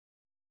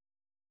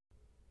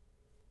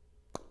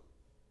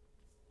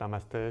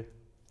Namaste.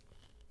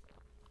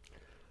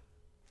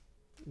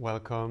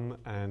 Welcome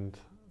and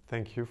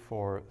thank you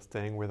for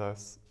staying with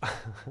us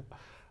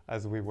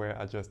as we were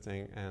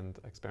adjusting and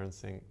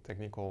experiencing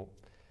technical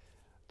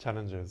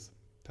challenges.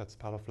 That's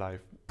part of life.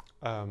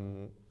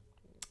 But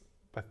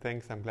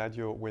thanks, I'm glad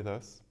you're with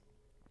us.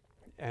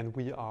 And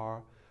we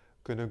are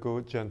going to go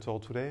gentle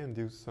today and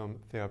do some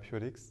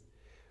therapeutics.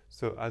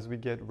 So as we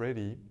get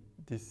ready,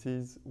 this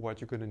is what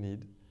you're going to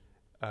need.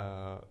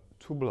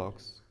 2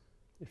 blocks,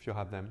 if you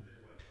have them.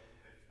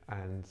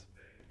 And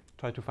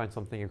try to find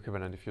something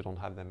equivalent if you don't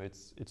have them.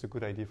 It's a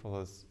good idea for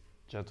those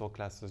gentle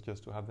classes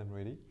just to have them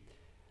ready.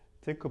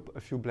 Take up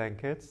a few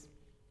blankets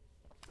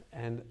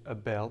and a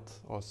belt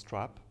or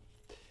strap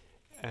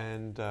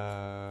and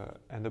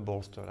a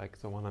bolster like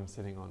the one I'm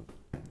sitting on,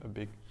 a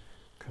big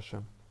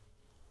cushion.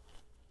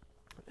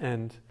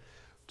 And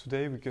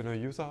today we're going to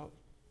use our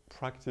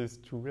practice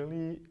to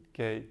really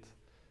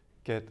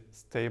get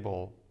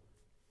stable.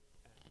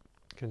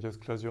 You can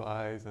just close your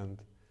eyes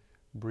and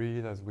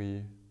breathe as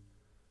we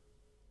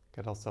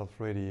get ourselves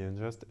ready and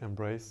just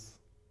embrace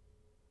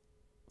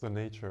the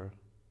nature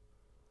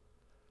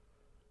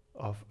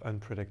of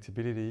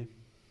unpredictability.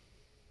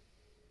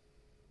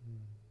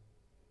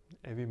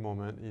 Every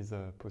moment is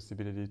a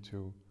possibility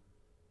to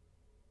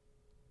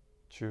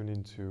tune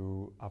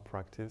into our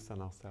practice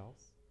and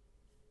ourselves.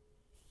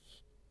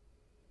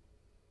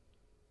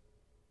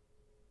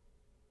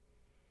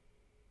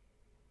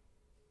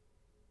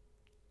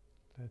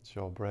 Let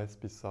your breath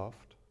be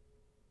soft.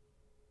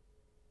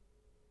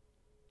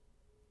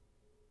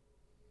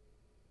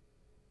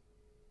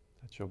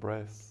 Let your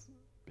breath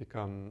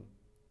become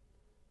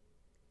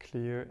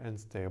clear and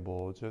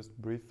stable. Just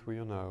breathe through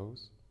your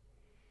nose.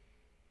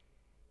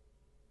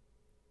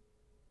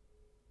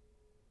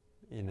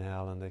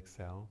 Inhale and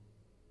exhale.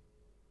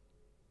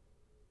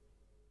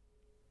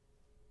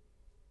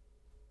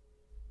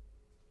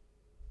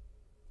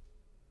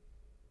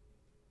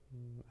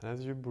 And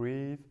as you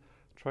breathe,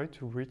 try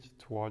to reach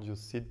toward your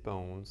sit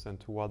bones and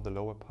toward the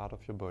lower part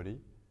of your body.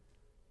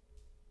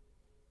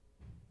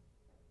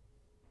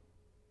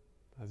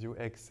 As you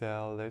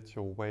exhale, let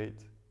your weight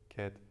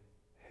get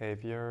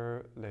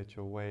heavier, let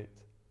your weight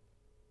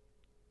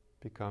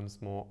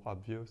becomes more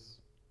obvious.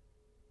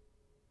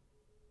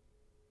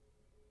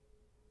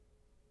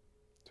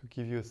 To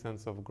give you a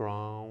sense of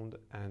ground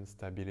and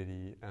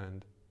stability.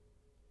 And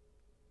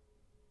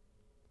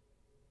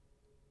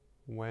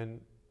when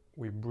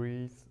we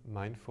breathe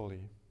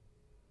mindfully,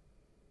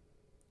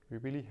 we're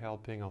really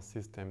helping our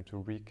system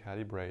to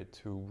recalibrate,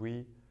 to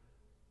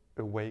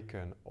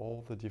reawaken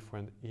all the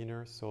different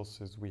inner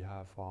sources we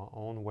have for our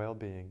own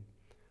well-being,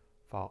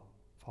 for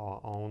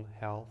our own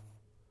health,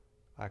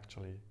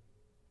 actually.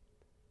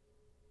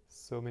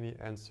 So many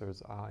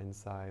answers are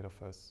inside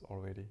of us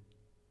already.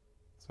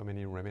 So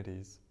many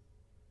remedies.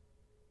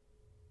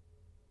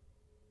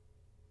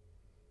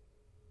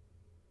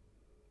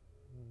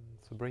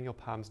 So bring your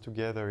palms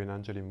together in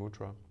Anjali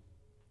Mudra.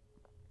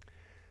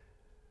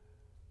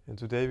 And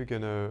today we're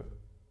going to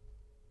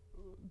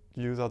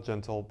use our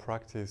gentle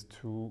practice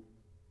to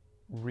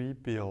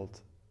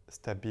rebuild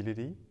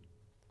stability,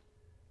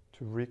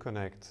 to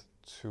reconnect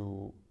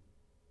to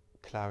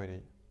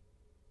clarity.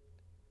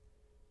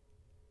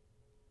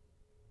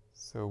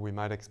 So we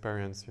might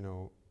experience,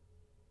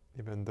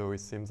 even though it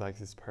seems like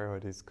this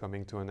period is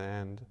coming to an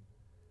end,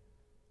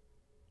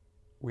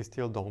 we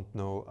still don't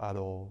know at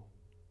all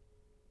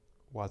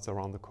what's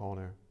around the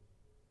corner.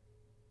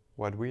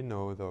 What we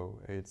know, though,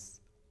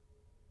 is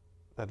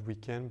that we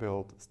can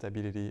build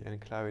stability and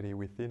clarity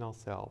within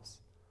ourselves,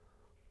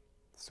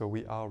 so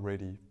we are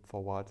ready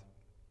for what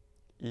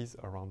is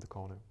around the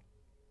corner.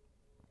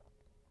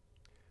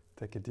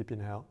 Take a deep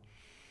inhale.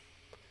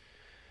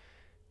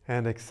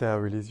 And exhale,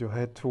 release your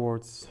head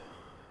towards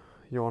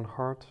your own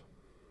heart.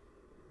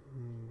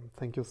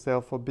 Thank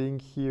yourself for being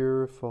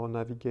here, for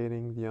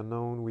navigating the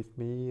unknown with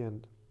me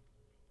and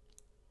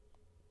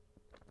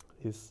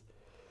this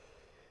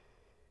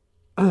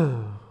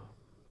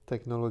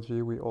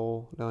technology we're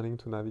all learning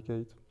to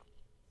navigate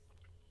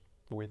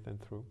with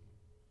and through.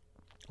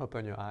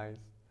 Open your eyes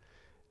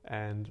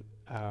and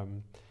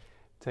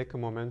take a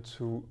moment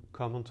to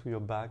come onto your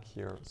back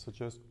here. So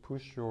just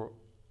push your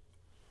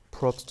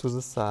props to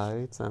the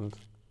sides, and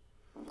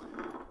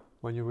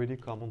when you really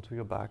come onto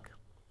your back,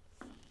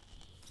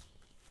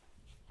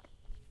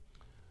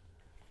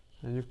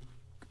 and you're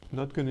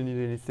not going to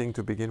need anything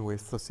to begin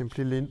with, so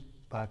simply lean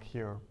back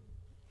here.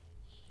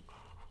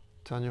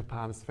 Turn your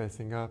palms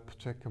facing up.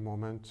 Take a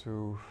moment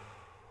to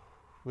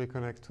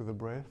reconnect to the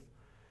breath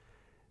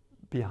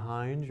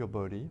behind your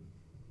body.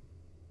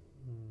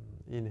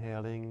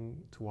 Inhaling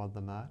toward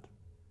the mat.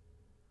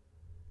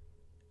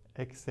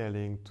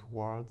 Exhaling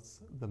towards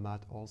the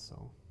mat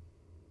also.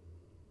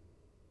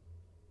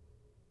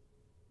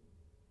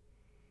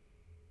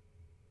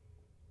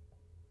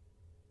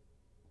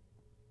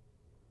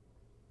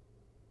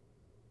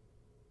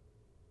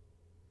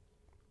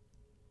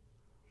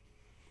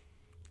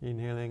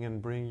 Inhaling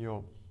and bring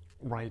your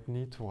right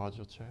knee towards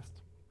your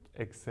chest.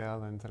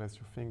 Exhale and interlace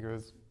your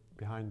fingers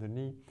behind the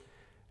knee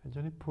And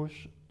gently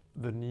push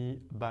the knee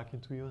back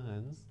into your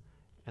hands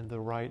and the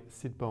right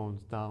sit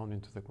bones down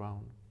into the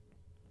ground.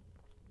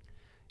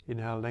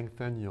 Inhale,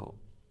 lengthen your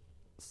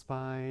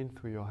spine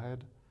through your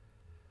head.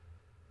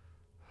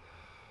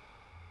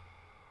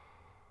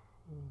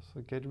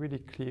 So get really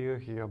clear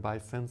here by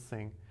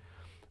sensing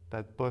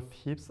that both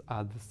hips are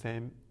at the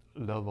same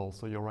level.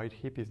 So your right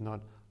hip is not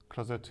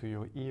closer to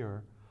your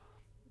ear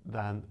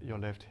than your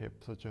left hip.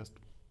 So just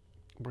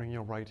bring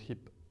your right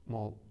hip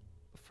more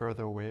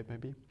further away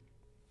maybe.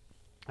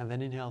 And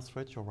then inhale,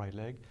 stretch your right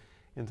leg.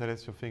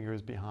 Interlace your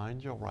fingers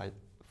behind your right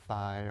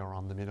thigh or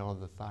on the middle of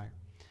the thigh.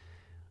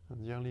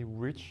 And gently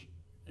reach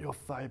your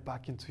thigh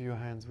back into your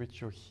hands, reach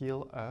your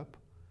heel up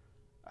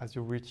as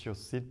you reach your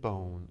sit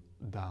bone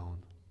down.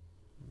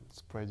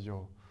 Spread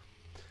your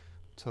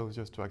toes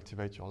just to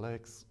activate your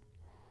legs.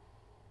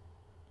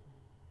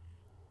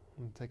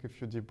 And take a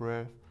few deep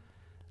breaths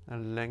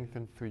and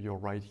lengthen through your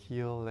right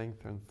heel,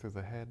 lengthen through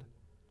the head.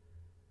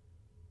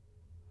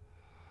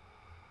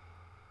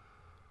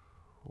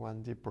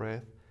 One deep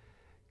breath,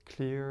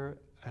 clear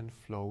and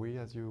flowy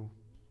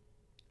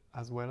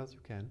as well as you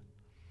can.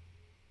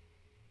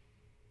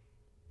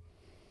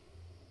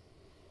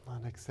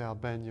 And exhale,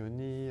 bend your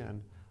knee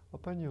and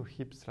open your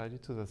hips slightly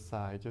to the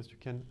side. Just you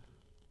can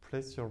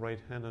place your right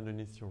hand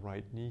underneath your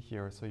right knee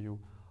here, so you're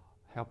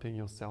helping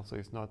yourself, so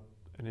it's not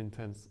an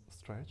intense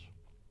stretch.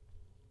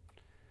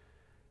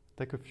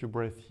 Take a few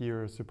breaths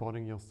here,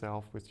 supporting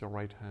yourself with your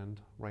right hand,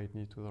 right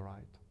knee to the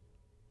right.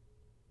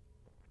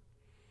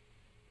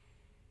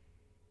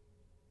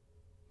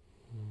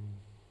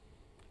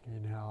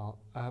 Inhale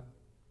up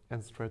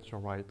and stretch your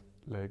right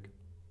leg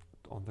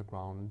on the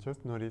ground.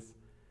 Just notice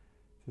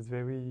this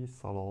very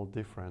subtle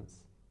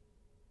difference.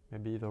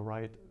 Maybe the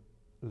right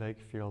leg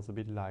feels a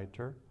bit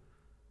lighter,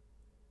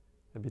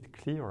 a bit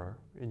clearer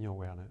in your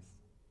awareness.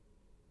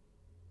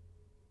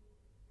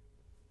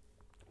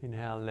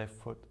 Inhale,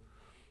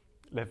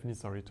 left knee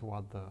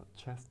toward the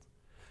chest.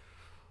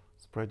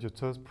 Spread your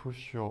toes,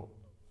 push your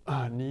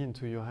knee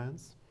into your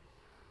hands.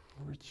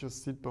 Reach your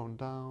sit bone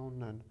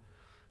down and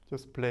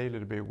just play a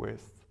little bit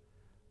with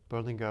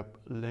building up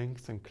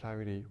length and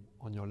clarity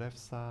on your left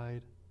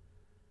side.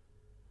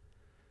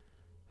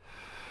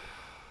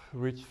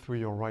 Reach through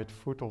your right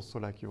foot also,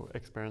 like you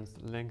experience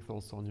length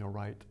also on your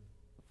right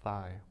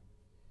thigh.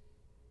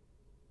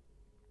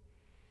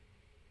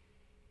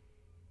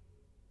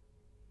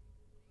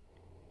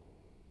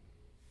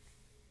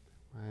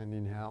 And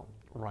inhale,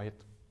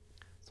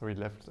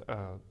 left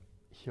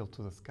heel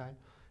to the sky,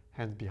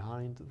 hands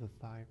behind the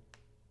thigh.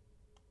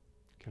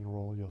 You can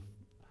roll your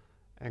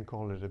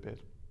ankle a little bit,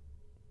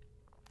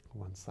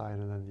 one side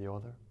and then the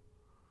other.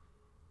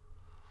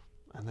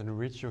 And then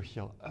reach your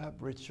heel up,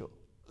 reach your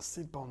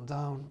sit bone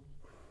down.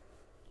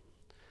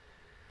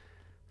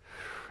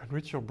 And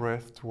reach your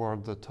breath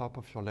toward the top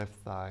of your left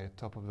thigh,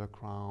 top of the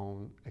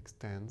crown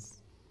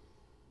extends.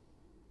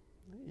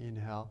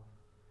 Inhale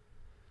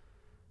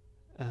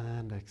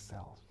and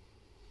exhale.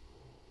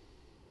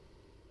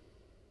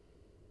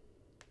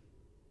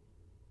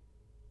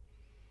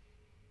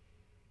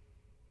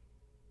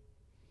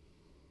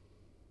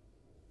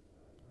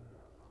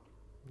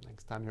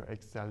 Next time you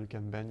exhale, you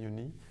can bend your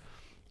knee.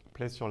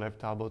 Place your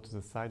left elbow to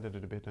the side a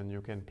little bit, and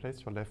you can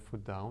place your left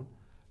foot down,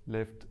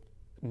 left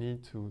knee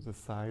to the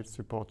side,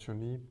 support your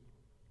knee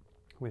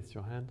with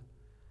your hand,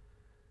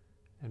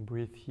 and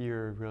breathe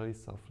here really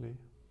softly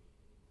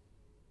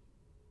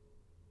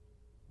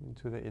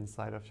into the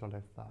inside of your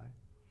left thigh.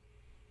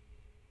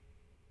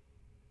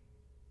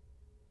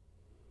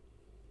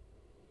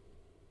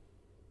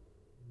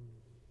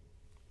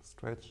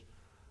 Stretch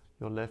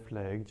your left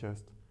leg,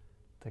 just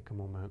take a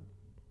moment.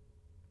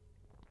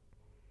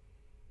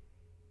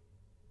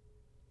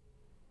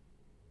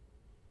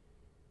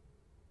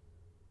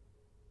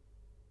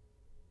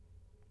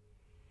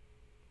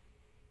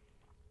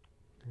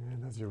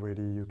 And as you're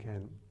ready, you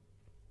can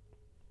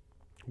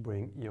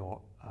bring your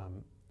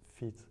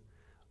feet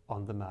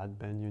on the mat,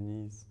 bend your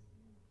knees,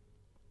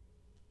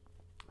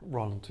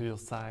 roll onto your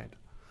side,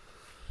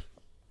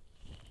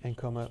 and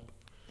come up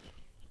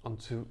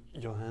onto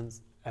your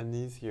hands and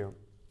knees here,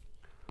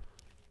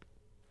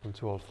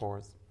 onto all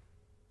fours.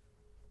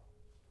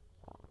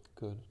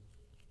 Good.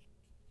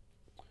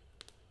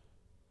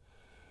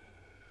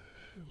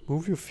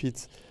 Move your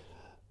feet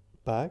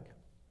back,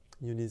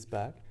 your knees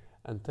back,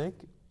 and take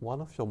one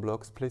of your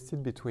blocks, place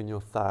it between your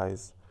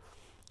thighs,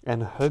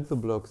 and hug the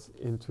blocks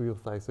into your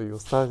thighs. So your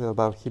thighs are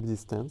about hip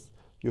distance.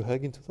 You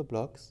hug into the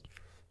block,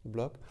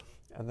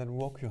 and then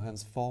walk your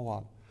hands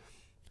forward.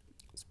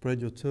 Spread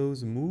your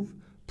toes, move,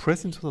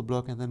 press into the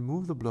block, and then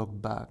move the block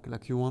back,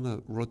 like you want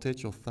to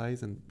rotate your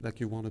thighs and like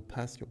you want to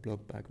pass your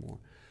block back more.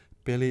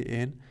 Belly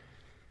in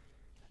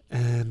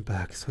and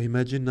back. So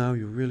imagine now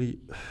you're really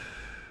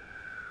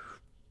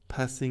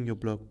passing your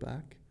block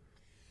back.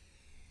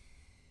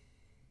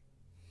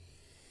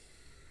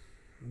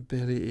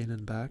 Belly in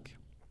and back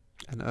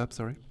and up,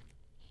 sorry.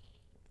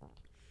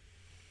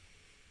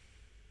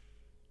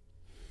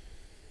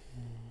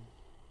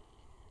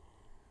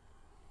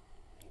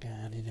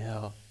 And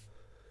inhale.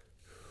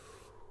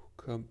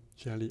 come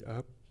gently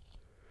up.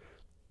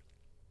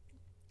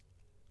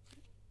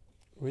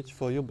 Reach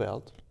for your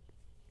belt.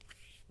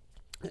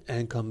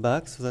 And come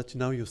back so that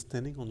now you're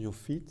standing on your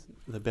feet.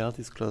 The belt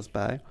is close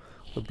by.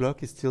 The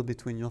block is still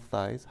between your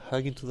thighs.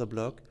 Hug into the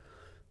block.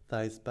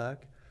 Thighs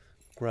back.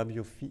 Grab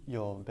your feet,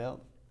 your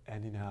belt,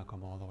 and inhale,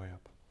 come all the way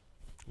up.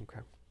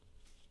 Okay.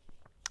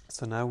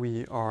 So now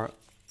we are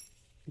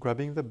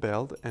grabbing the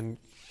belt and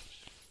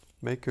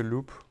make a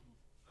loop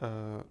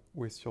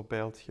with your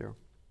belt here.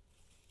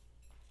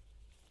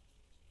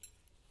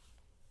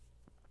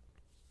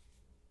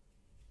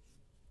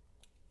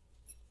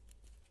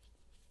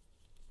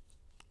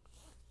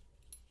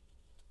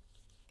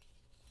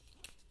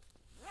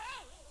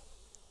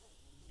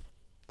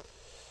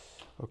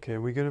 Okay,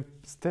 we're going to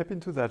step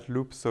into that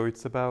loop, so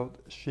it's about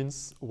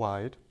shins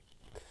wide.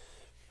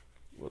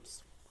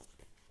 Whoops.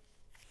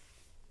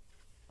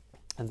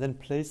 And then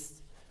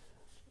place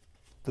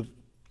the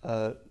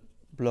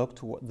block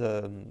toward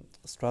the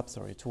strap,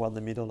 toward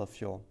the middle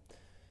of your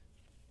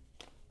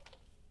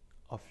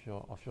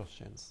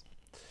shins.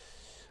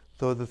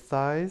 So the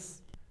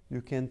thighs,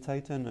 you can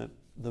tighten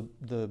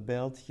the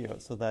belt here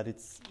so that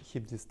it's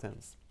hip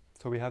distance.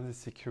 So we have the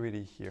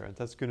security here, and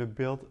that's going to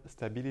build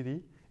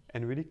stability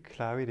and really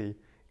clarity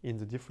in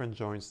the different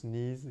joints,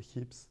 knees,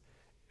 hips,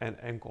 and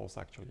ankles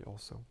actually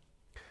also.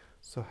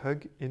 So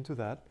hug into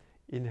that,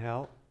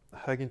 inhale,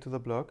 hug into the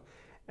block,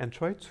 and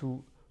try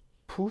to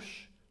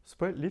push,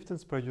 lift and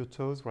spread your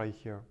toes right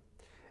here.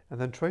 And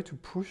then try to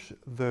push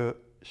the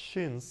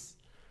shins,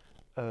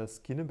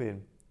 skin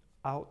bone,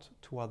 out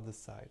toward the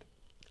side.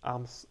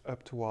 Arms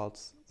up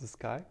towards the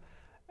sky.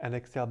 And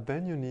exhale,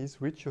 bend your knees,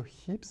 reach your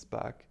hips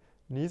back,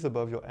 knees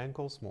above your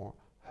ankles more.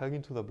 Hug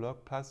into the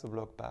block, pass the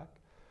block back.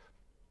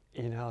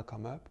 Inhale,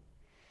 come up.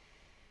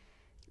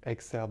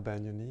 Exhale,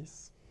 bend your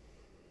knees.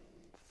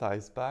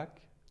 Thighs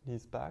back,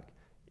 knees back.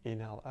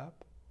 Inhale,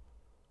 up.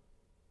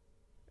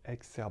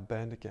 Exhale,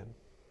 bend again.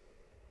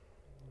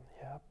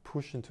 Yeah,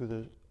 push into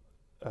the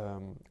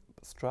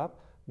strap.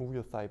 Move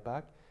your thigh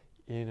back.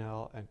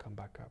 Inhale and come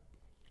back up.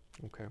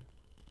 Okay.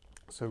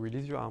 So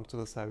release your arms to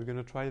the side. We're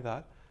going to try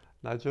that.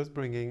 Now just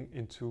bringing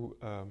into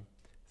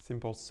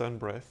simple sun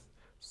breath.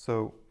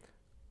 So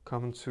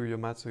come to your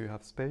mat so you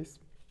have space.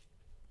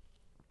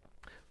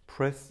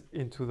 Press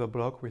into the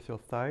block with your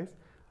thighs.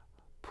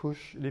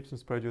 Push, lift and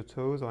spread your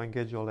toes or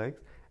engage your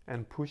legs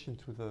and push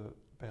into the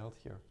belt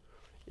here.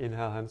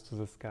 Inhale, hands to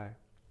the sky.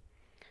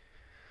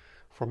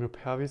 From your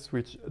pelvis,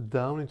 reach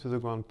down into the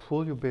ground.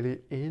 Pull your belly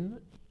in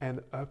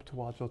and up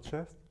towards your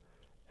chest.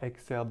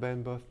 Exhale,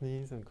 bend both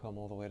knees and come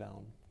all the way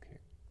down. Okay.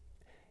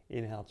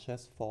 Inhale,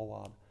 chest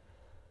forward.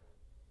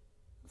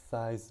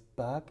 Thighs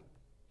back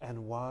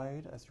and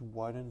wide as you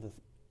widen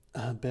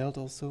the belt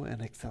also,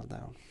 and exhale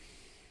down.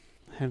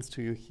 Hands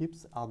to your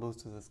hips, elbows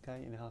to the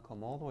sky. Inhale,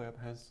 come all the way up,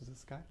 hands to the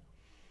sky.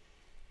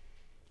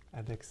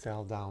 And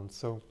exhale down.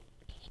 So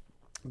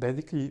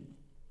basically,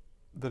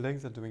 the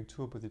legs are doing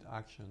two opposite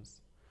actions.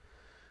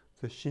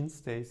 The shins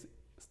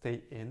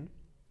stay in,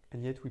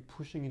 and yet we're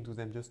pushing into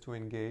them just to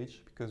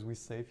engage because we're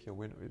safe here.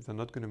 They're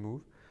not going to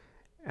move.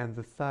 And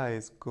the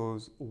thighs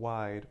goes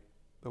wide,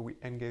 but we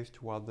engage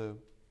toward the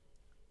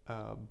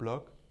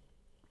block.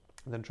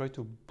 And then try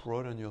to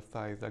broaden your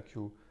thighs like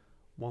you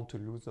want to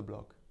lose the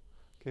block.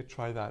 Okay,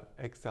 try that.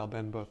 Exhale,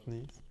 bend both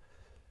knees.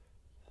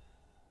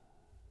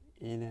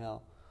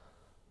 Inhale,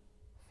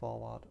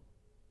 forward,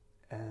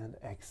 and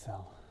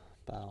exhale,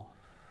 bow.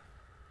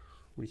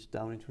 Reach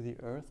down into the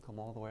earth, come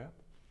all the way up.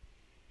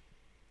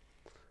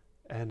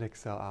 And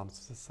exhale, arms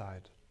to the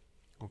side.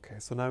 Okay,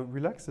 so now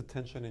relax the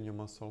tension in your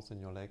muscles in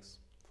your legs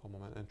for a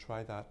moment and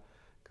try that.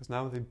 Because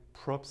now the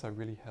props are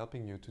really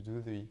helping you to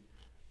do the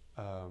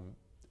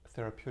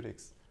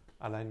therapeutics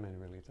alignment,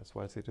 really. That's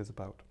what it is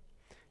about.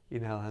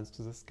 Inhale, hands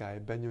to the sky,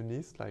 bend your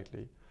knees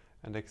slightly,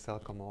 and exhale,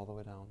 come all the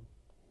way down.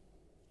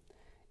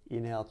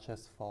 Inhale,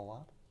 chest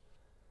forward.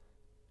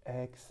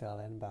 Exhale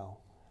and bow.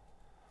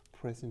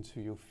 Press into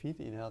your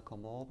feet, inhale,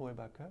 come all the way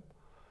back up.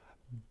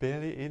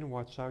 Belly in,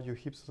 watch out, your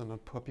hips are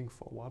not popping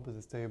forward, but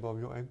they stay above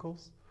your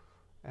ankles.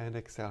 And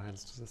exhale,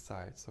 hands to the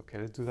sides. Okay,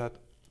 let's do that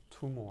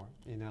two more.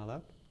 Inhale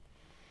up.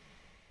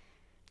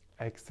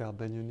 Exhale,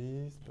 bend your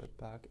knees, butt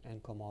back,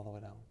 and come all the way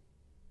down.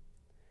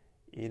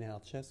 Inhale,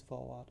 chest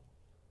forward.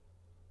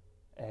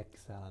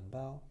 Exhale and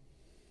bow.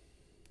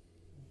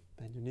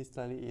 Bend your knees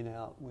slightly.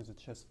 Inhale with the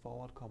chest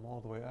forward. Come all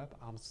the way up.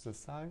 Arms to the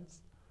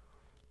sides.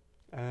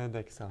 And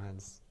exhale,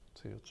 hands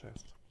to your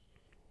chest.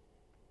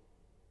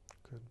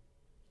 Good.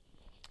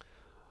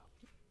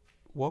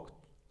 Walk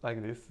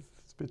like this.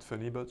 It's a bit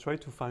funny, but try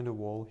to find a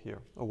wall here,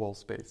 a wall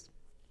space.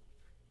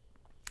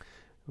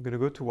 We're going to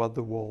go toward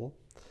the wall.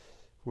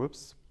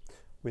 Whoops.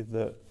 With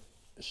the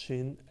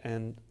shin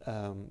and,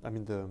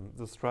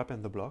 the strap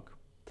and the block.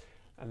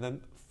 And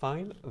then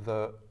find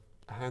the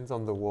hands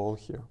on the wall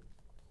here.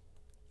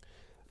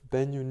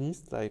 Bend your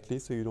knees slightly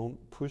so you don't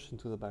push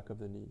into the back of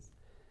the knees.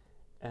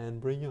 And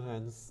bring your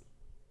hands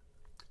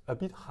a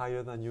bit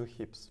higher than your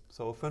hips.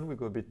 So often we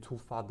go a bit too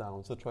far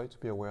down, so try to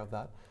be aware of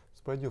that.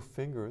 Spread your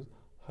fingers,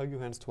 hug your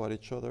hands toward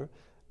each other.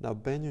 Now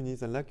bend your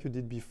knees, and like you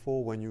did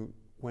before when you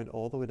went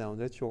all the way down,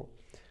 let your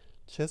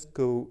chest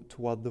go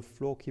toward the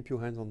floor. Keep your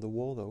hands on the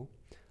wall though.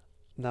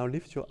 Now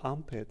lift your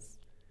armpits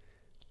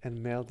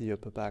and melt the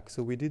upper back.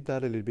 So we did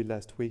that a little bit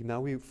last week.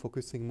 Now we're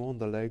focusing more on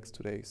the legs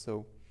today.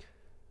 So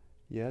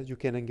yeah, you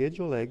can engage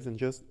your legs and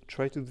just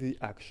try to do the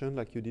action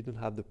like you didn't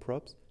have the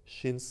props.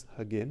 Shins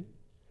hug in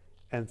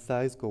and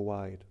thighs go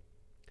wide.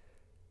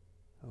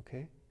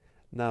 Okay?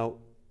 Now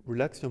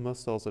relax your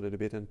muscles a little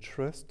bit and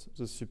trust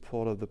the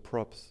support of the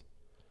props.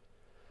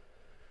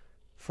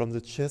 From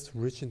the chest,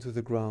 reach into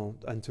the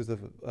ground, into the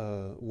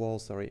wall,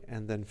 sorry,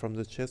 and then from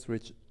the chest,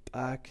 reach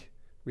back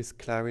with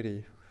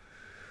clarity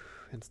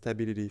and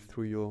stability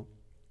through your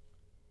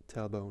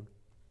tailbone.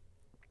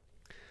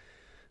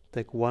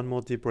 Take one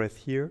more deep breath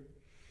here.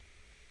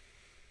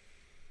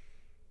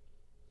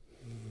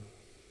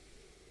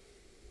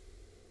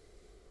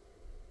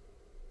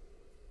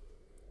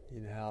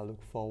 Inhale,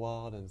 look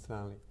forward and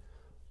slowly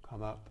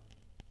come up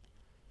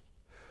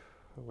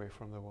away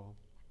from the wall.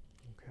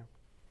 Okay.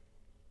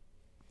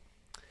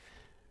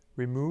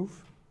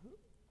 Remove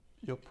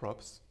your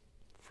props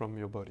from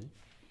your body.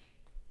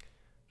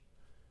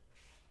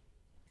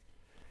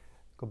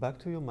 Go back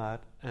to your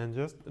mat and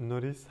just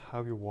notice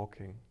how you're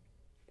walking.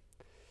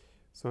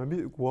 So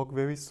maybe walk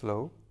very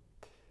slow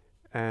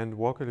and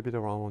walk a little bit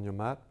around on your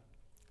mat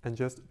and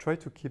just try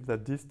to keep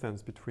that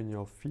distance between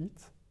your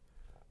feet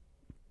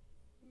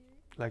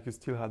like you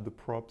still had the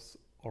props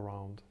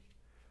around.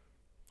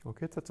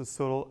 Okay, that's a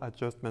subtle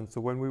adjustment. So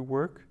when we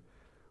work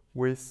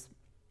with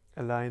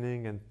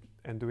aligning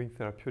and doing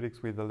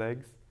therapeutics with the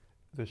legs,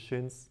 the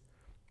shins,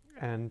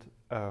 and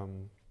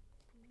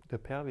the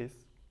pelvis,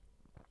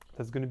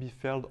 that's going to be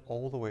felt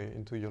all the way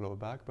into your lower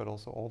back, but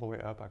also all the way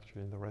up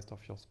actually in the rest of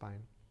your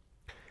spine.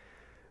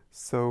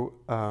 So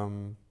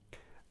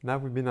now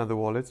we've been at the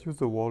wall. Let's use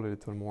the wall a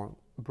little more.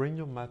 Bring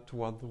your mat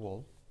toward the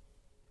wall.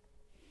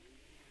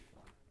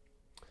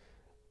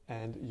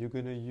 And you're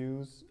going to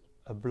use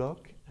a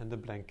block and a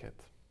blanket.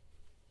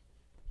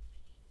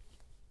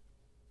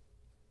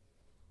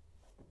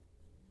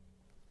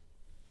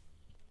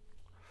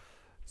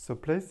 So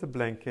place the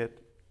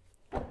blanket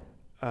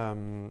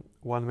 1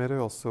 meter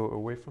or so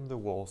away from the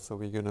wall. So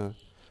we're going to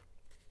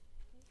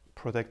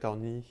protect our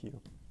knee here.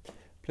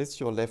 Place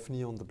your left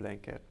knee on the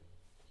blanket.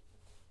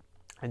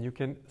 And you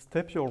can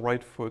step your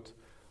right foot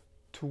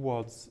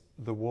towards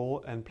the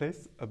wall and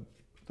place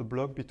the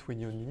block between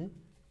your knee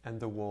and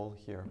the wall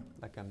here,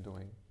 like I'm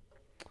doing.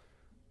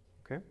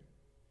 Okay?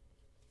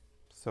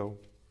 So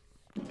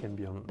it can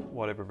be on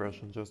whatever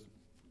version, just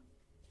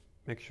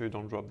make sure you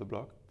don't drop the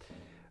block.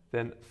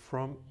 Then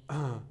from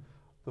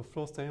the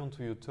floor, stay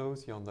onto your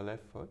toes here on the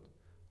left foot.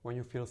 When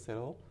you feel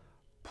settled,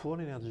 pull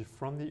energy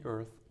from the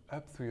earth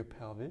up through your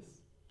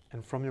pelvis,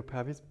 and from your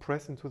pelvis,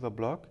 press into the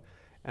block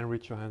and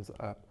reach your hands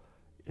up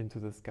into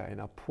the sky.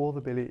 Now pull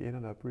the belly in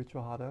and up, reach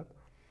your heart up.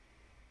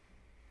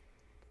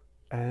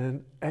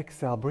 And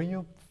exhale, bring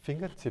your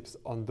fingertips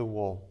on the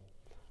wall.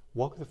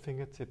 Walk the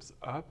fingertips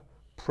up,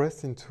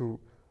 press into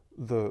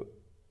the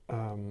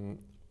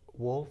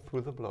wall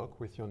through the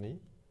block with your knee,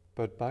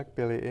 but back,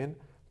 belly in,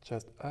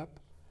 chest up,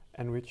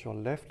 and reach your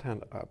left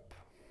hand up.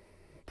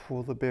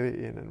 Pull the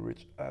belly in and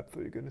reach up.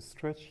 So you're going to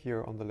stretch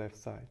here on the left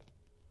side.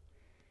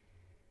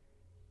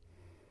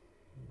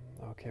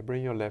 Okay,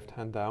 bring your left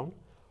hand down.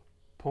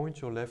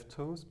 Point your left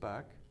toes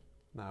back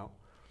now.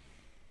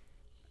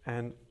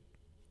 And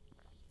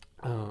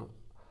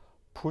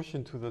push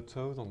into the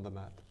toes on the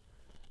mat.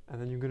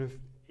 And then you're going to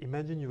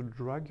imagine you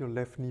drag your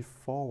left knee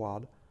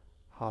forward,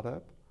 hard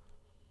up.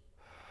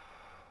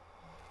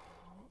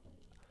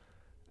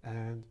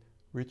 And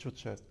reach your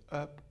chest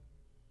up,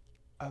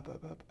 up,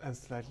 up, up, and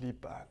slightly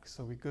back.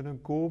 So we're going to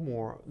go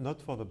more,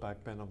 not for the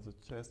back bend of the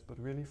chest, but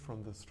really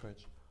from the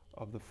stretch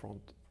of the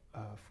front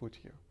foot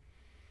here.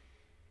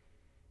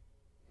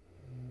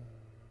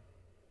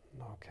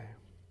 Okay.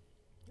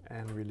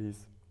 And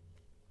release.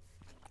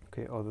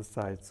 Okay, other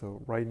side.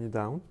 So right knee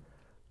down,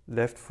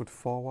 left foot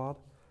forward,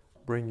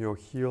 bring your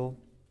heel,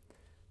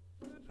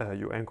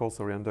 your ankle,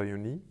 sorry, under your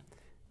knee.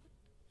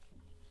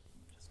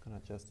 Just gonna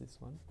adjust this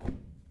one.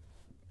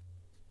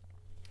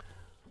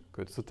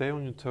 Good, so stay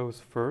on your toes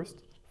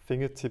first,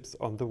 fingertips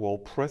on the wall,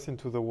 press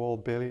into the wall,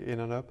 belly in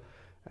and up,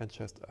 and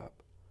chest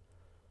up.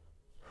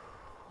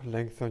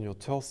 Lengthen your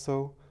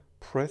torso,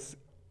 press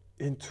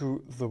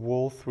into the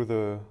wall through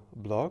the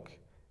block,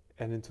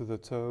 and into the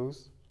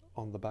toes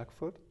on the back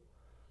foot.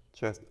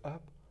 Chest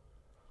up,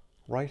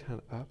 right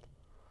hand up.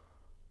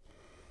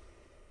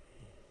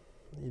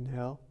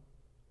 Inhale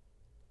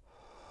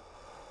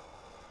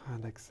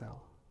and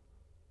exhale.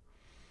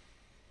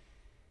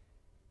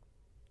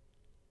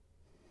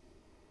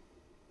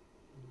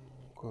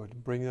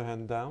 Good. Bring your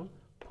hand down,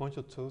 point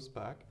your toes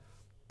back,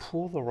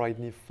 pull the right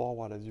knee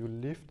forward as you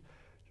lift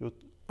your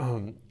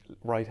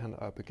right hand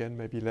up. Again,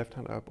 maybe left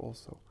hand up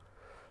also.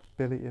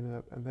 Belly in and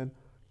up, and then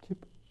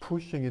keep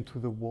pushing into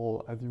the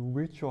wall as you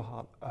reach your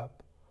heart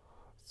up.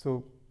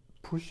 So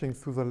pushing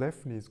through the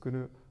left knee is going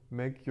to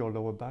make your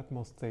lower back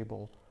more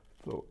stable.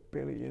 So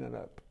belly in and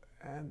up,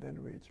 and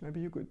then reach. Maybe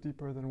you go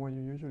deeper than what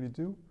you usually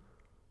do.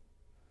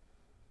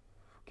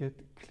 Get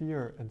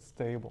clear and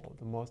stable,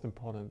 the most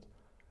important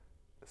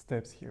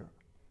steps here.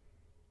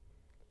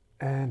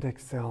 And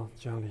exhale,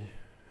 gently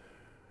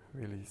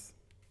release.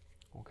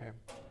 Okay.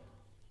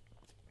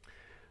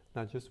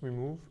 Now just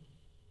remove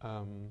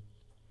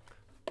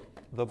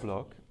the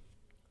block,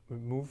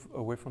 move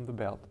away from the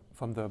belt,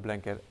 from the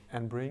blanket,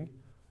 and bring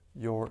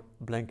your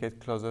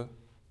blanket closer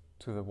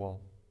to the wall.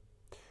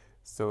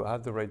 So I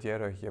have the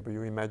radiator here, but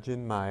you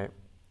imagine my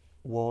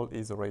wall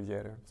is a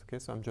radiator. Okay,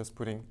 so I'm just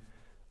putting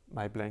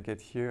my blanket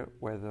here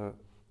where the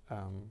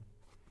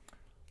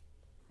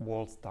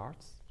wall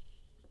starts.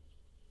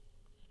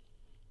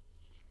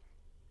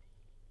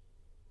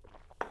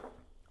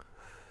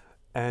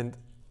 And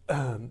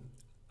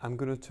I'm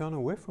going to turn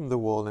away from the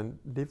wall and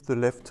leave the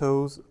left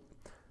toes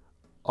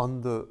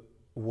on the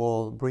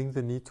wall. Bring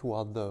the knee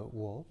toward the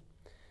wall.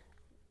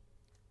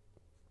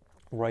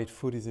 Right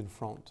foot is in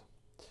front.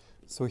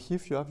 So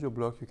if you have your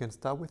block, you can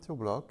start with your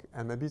block,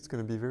 and maybe it's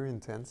going to be very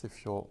intense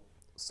if your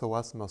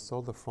psoas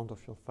muscle, the front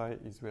of your thigh,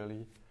 is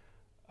really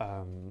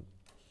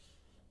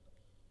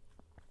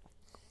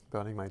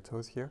burning my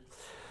toes here,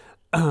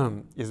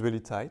 is really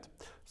tight.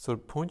 So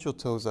point your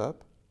toes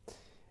up.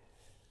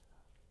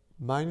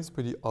 Mine is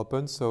pretty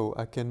open, so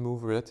I can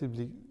move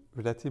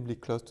relatively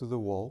close to the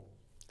wall.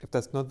 If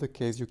that's not the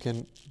case, you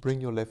can bring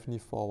your left knee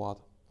forward,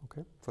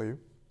 okay, for you.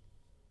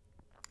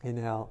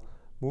 Inhale,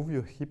 move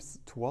your hips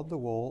toward the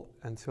wall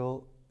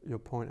until your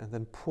point, and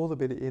then pull the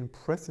belly in,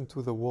 press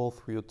into the wall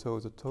through your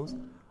toes. The toes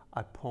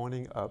are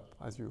pointing up,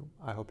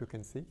 I hope you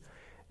can see,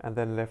 and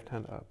then left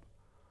hand up.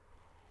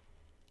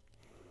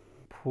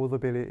 Pull the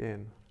belly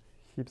in,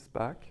 hips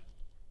back.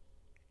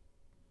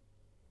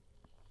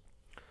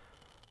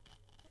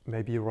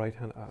 Maybe right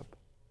hand up.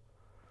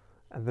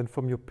 And then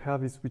from your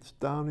pelvis, reach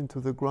down into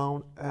the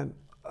ground and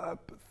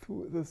up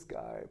through the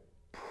sky.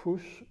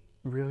 Push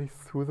really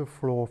through the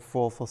floor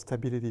for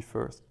stability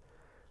first.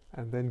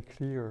 And then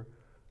clear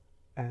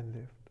and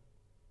lift.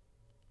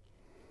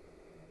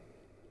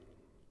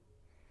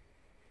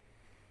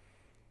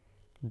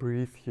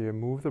 Breathe here.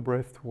 Move the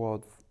breath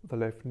towards the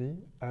left knee,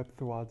 up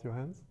towards your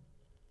hands.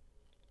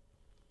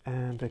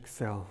 And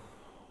exhale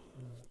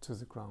to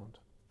the ground.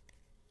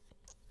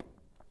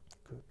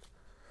 Good.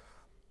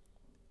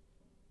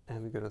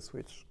 And we're going to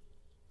switch.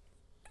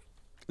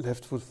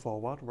 Left foot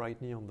forward,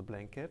 right knee on the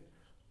blanket.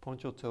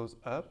 Point your toes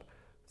up.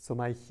 So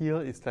my heel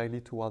is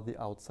slightly toward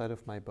the outside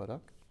of my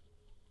buttock.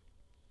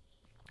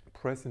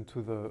 Press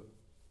into the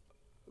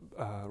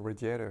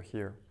radiator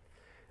here.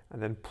 And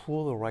then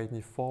pull the right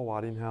knee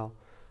forward. Inhale,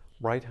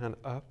 right hand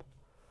up.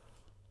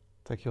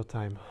 Take your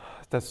time.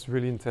 That's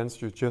really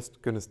intense. You're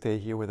just going to stay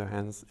here with the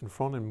hands in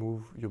front and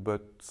move your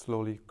butt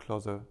slowly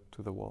closer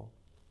to the wall.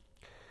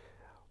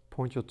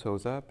 Point your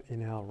toes up.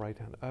 Inhale, right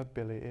hand up,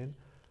 belly in,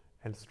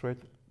 and stretch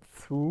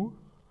through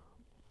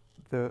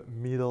the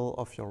middle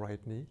of your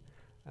right knee,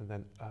 and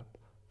then up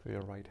to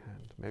your right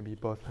hand. Maybe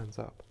both hands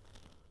up.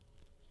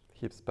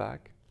 Hips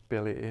back,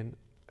 belly in,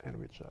 and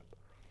reach up.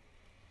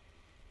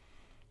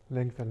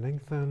 Lengthen,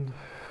 lengthen.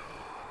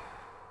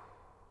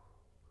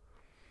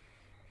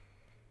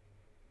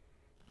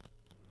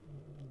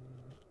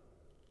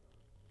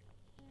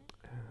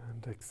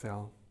 And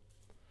exhale.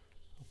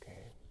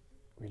 Okay.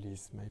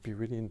 Release might be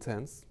really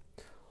intense.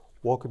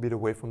 Walk a bit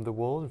away from the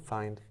wall and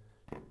find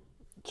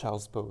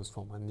child's pose.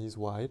 For my knees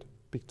wide,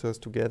 big toes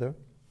together,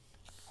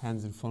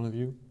 hands in front of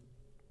you,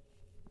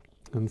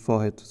 and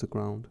forehead to the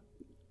ground.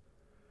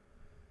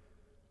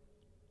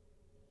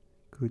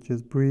 Good.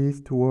 Just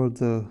breathe toward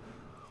the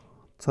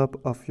top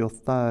of your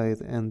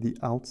thighs and the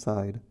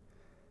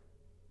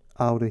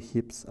outer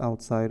hips,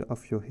 outside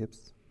of your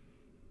hips.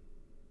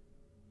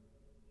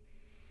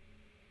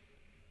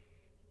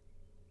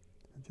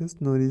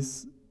 Just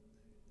notice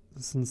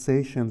the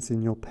sensations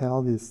in your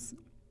pelvis,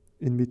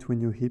 in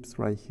between your hips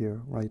right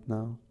here, right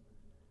now.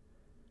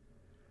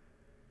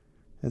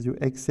 As you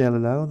exhale,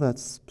 allow that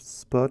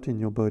spot in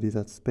your body,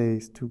 that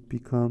space, to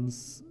become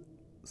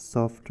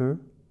softer,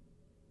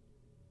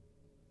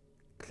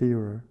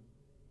 clearer.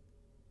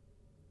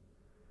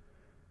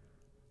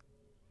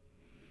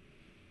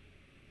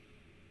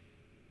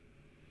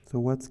 So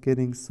what's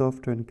getting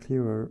softer and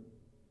clearer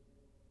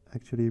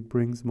actually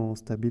brings more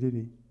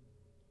stability.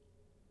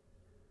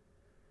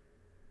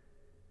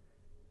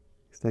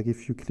 It's like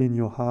if you clean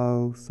your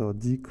house or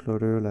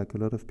declutter, like a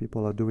lot of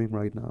people are doing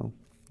right now,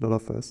 a lot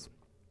of us,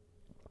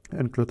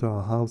 and clutter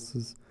our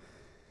houses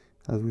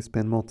as we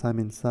spend more time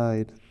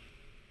inside,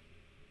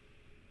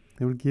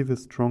 it will give a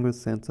stronger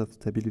sense of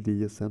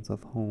stability, a sense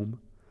of home,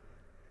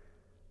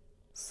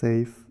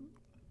 safe,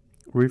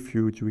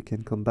 refuge we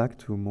can come back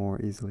to more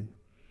easily.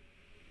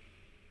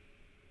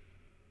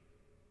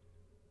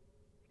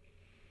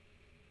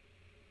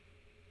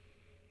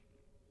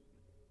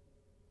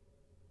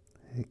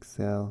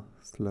 Exhale,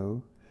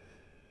 slow,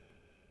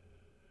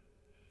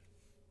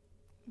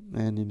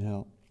 and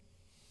inhale.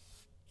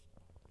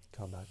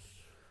 Come back.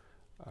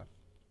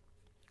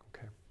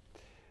 Okay.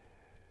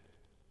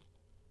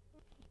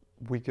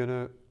 We're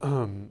gonna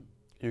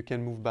you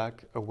can move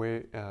back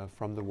away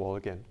from the wall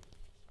again.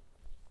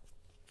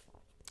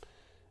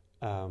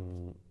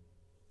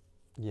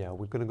 Yeah,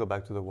 we're going to go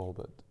back to the wall,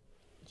 but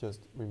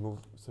just remove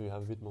so you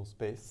have a bit more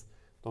space.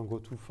 Don't go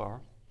too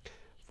far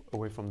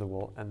away from the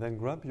wall. And then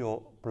grab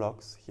your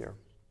blocks here.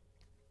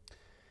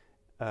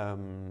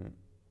 And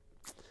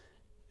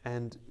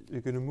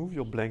you're going to move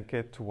your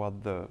blanket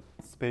toward the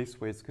space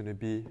where it's going to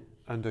be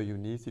under your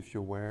knees if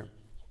you were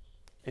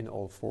in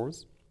all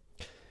fours.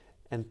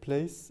 And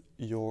place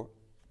your,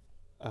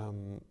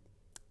 I'm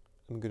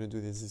going to do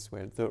this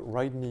way, the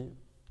right knee,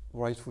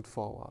 right foot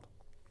forward.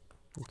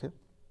 Okay?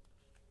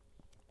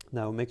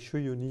 Now make sure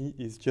your knee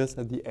is just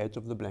at the edge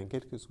of the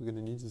blanket because we're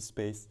going to need the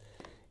space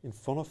in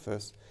front of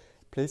us.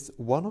 Place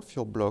one of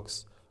your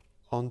blocks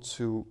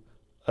onto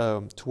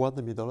toward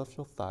the middle of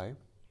your thigh,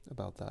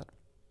 about that.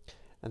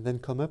 And then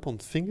come up on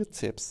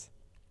fingertips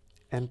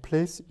and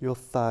place your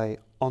thigh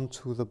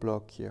onto the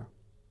block here.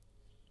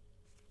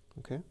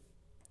 Okay?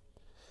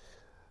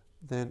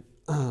 Then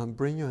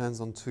bring your hands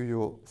onto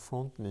your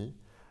front knee.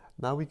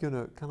 Now we're going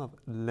to kind of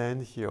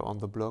land here on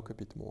the block a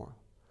bit more.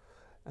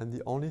 And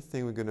the only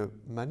thing we're going to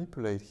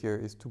manipulate here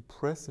is to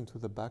press into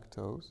the back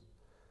toes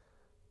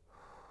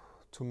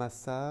to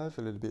massage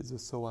a little bit the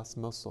psoas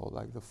muscle,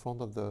 like the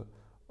front of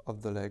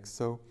the leg.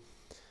 So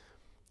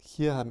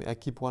here I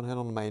keep one hand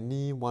on my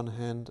knee, one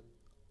hand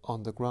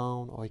on the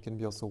ground, or it can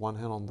be also one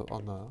hand on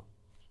the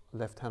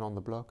left hand on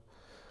the block,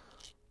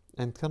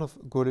 and kind of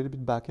go a little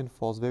bit back and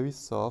forth, very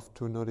soft,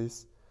 to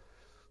notice,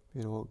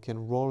 you know,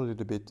 can roll a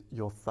little bit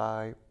your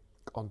thigh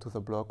onto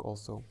the block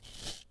also.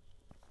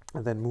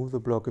 And then move the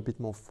block a bit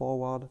more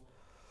forward,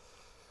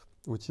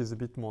 which is a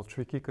bit more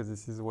tricky because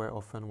this is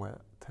often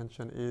where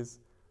tension is.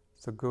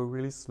 So go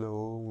really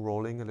slow,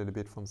 rolling a little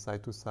bit from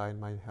side to side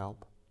might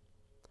help.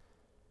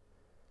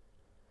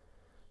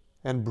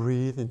 And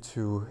breathe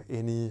into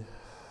any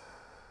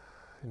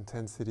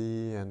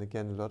intensity. And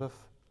again,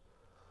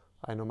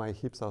 I know my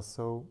hips are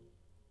so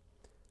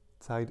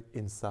tight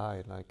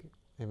inside, like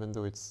even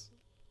though it's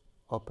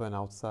open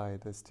outside,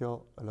 there's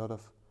still a lot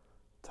of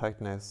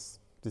tightness.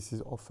 This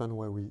is often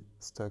where we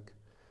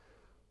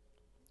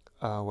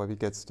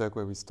get stuck,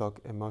 where we stock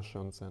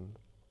emotions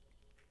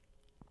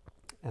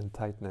and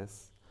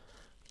tightness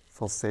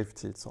for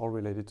safety. It's all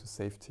related to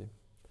safety.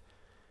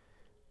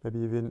 Maybe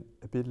even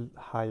a bit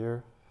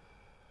higher,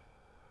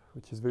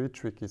 which is very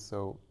tricky,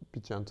 so be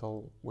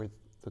gentle with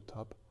the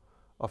top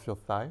of your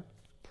thigh.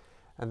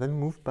 And then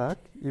move back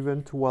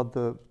even toward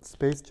the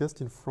space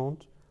just in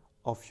front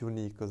of your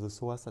knee, because the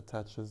psoas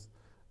attaches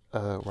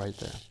right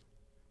there.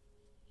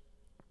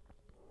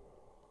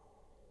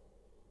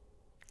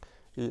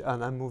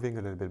 And I'm moving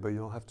a little bit, but you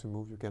don't have to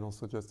move. You can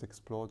also just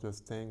explore,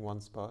 just stay in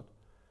one spot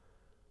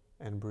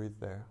and breathe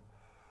there.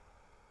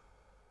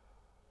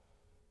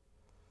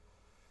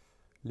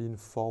 Lean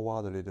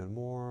forward a little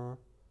more.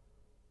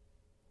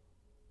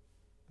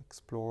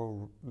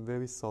 Explore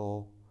very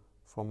slow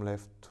from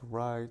left to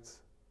right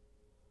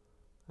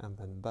and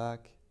then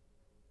back.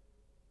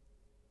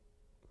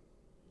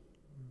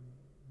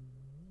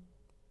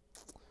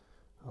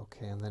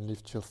 Okay, and then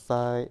lift your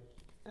thigh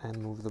and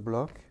move the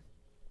block.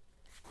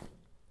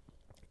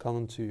 Come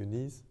onto your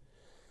knees.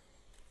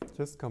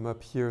 Just come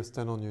up here,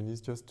 stand on your knees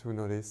just to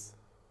notice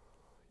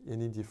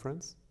any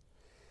difference.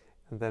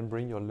 And then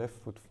bring your left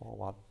foot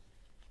forward.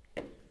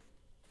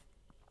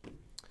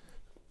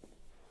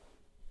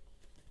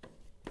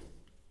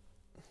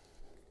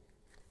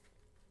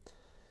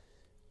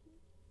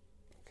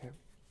 Okay.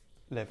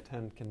 Left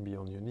hand can be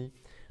on your knee.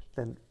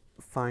 Then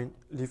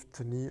lift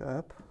the knee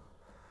up.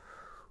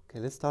 Okay,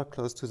 let's start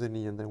close to the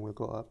knee and then we'll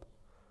go up.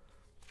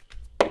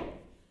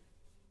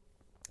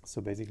 So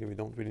basically we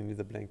don't really need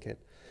the blanket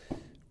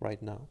right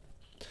now.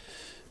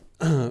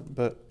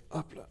 But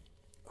up,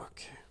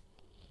 okay.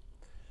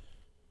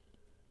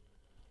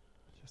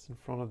 Just in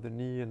front of the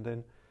knee, and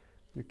then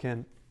you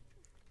can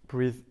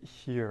breathe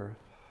here.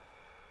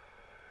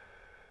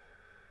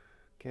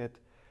 Get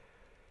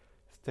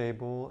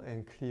stable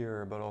and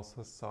clear, but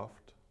also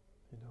soft.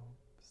 You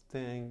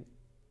know,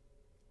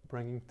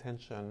 bringing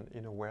tension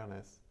in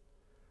awareness.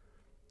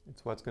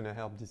 It's what's going to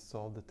help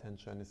dissolve the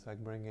tension. It's like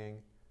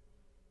bringing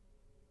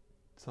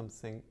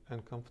something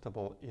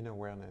uncomfortable in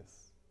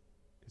awareness.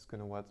 It's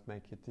going to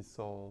make it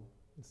dissolve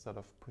instead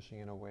of pushing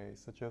it away.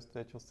 So just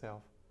let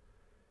yourself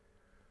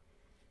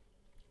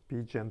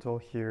be gentle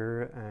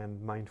here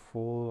and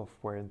mindful of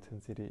where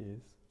intensity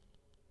is.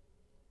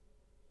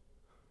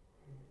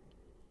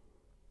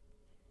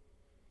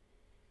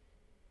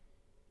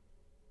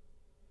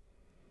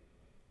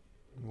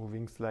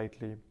 Moving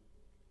slightly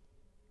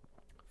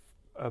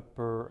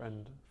upper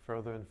and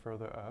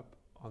further up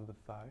on the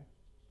thigh.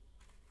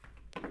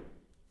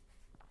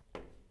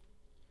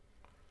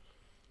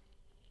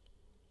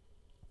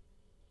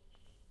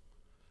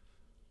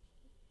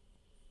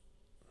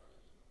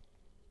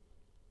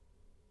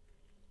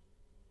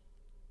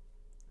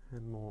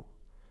 And more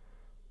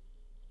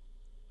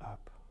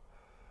up.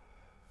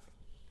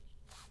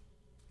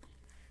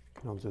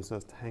 I'll just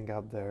hang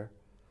out there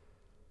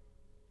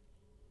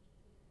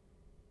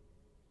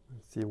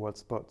and see what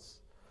spots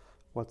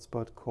What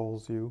spot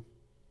calls you?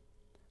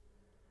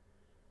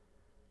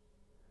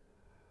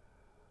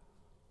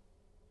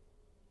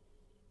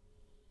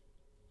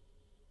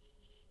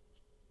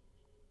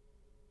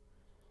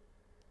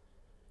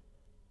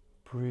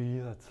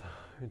 Breathe as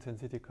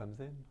intensity comes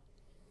in.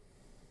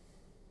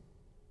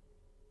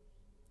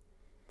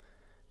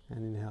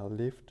 And inhale,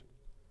 lift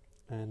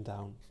and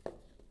down.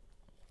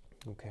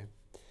 Okay.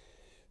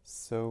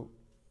 So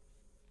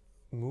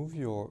move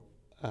your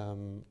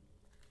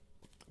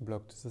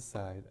block to the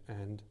side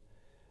and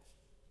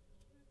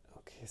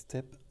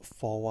step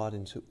forward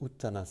into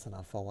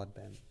Uttanasana, forward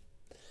bend.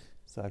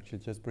 So actually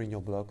just bring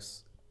your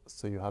blocks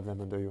so you have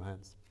them under your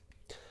hands.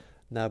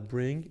 Now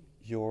bring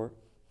your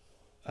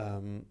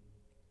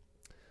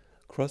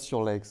cross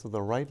your legs so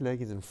the right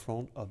leg is in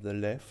front of the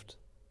left.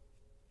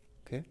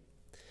 Okay?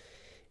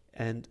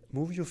 And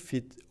move your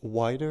feet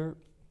wider.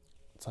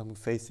 So I'm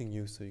facing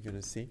you so you're going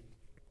to see.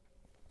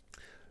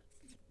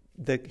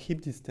 The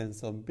hip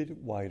distance a bit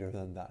wider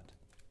than that.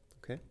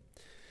 Okay?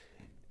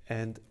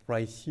 And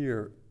right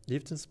here,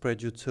 lift and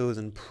spread your toes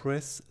and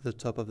press the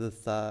top of the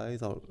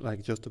thighs, or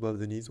like just above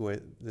the knees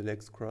where the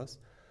legs cross,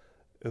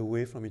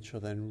 away from each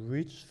other and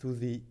reach through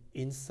the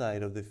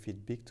inside of the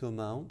feet, big toe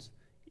mount,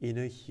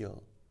 inner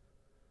heel.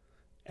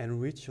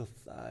 And reach your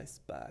thighs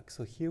back.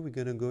 So here we're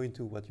going to go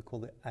into what you call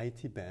the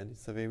IT band.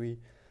 It's a very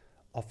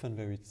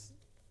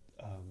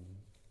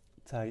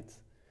tight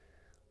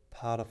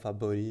part of our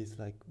body. It's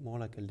like more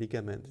like a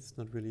ligament. It's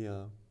not really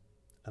a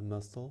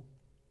muscle,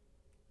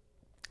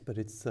 but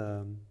it's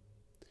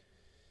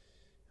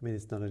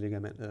it's not a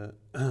ligament,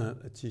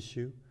 a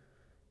tissue,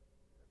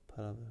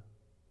 part of the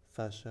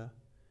fascia.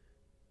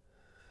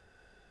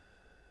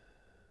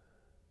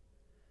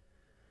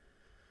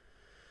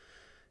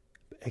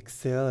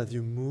 Exhale as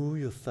you move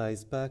your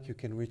thighs back. You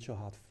can reach your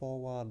heart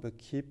forward, but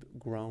keep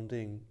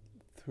grounding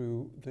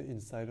through the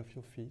inside of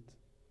your feet.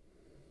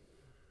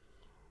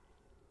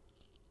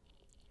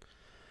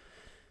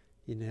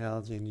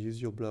 Inhale and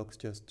use your blocks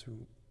just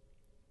to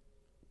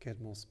get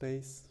more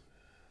space.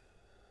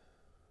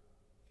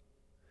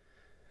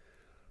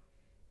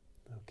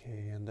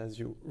 Okay, and as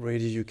you're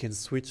ready, you can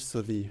switch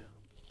so the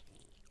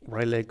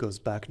right leg goes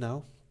back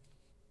now.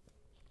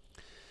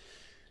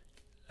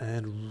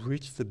 And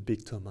reach the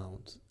big toe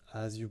mount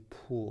as you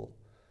pull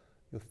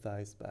your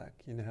thighs back.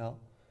 Inhale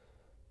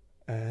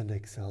and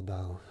exhale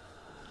down.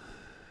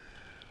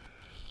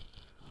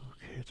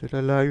 Okay, just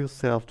allow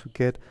yourself to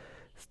get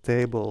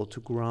stable, to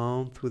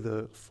ground through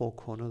the four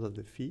corners of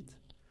the feet.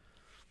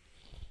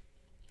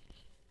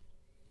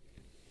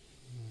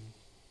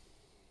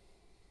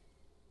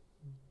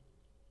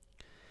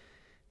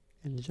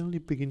 And gently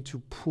begin to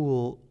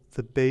pull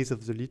the base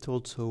of the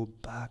little toe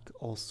back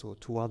also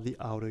toward the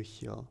outer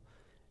heel.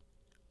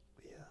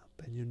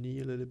 Bend your knee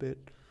a little bit.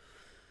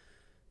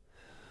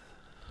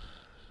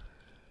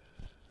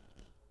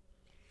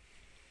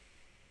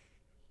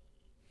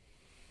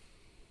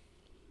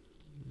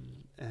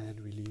 And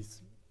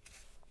release.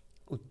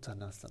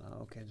 Uttanasana.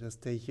 Okay,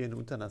 just stay here in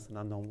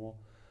Uttanasana, normal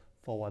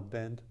forward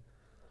bend.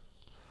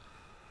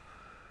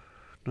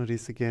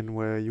 Notice again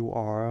where you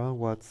are,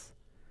 what's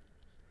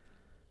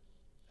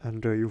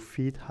under your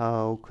feet,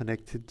 how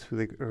connected to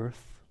the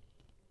earth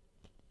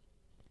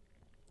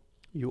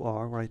you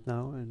are right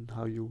now, and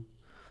how you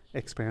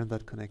experience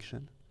that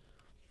connection.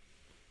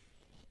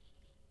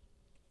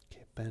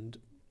 Okay, bend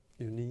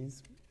your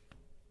knees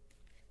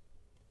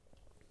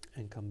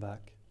and come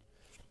back.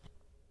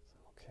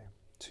 Okay,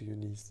 to your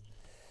knees.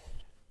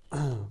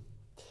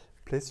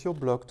 Place your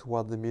block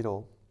toward the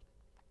middle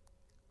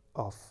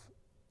of,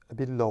 a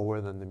bit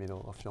lower than the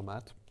middle of your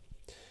mat.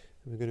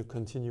 We're going to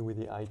continue with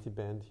the IT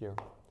band here.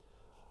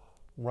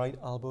 Right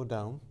elbow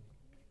down.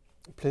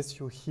 Place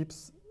your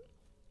hips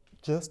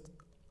just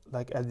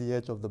like at the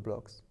edge of the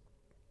blocks.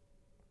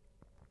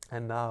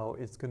 And now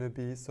it's going to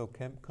be, so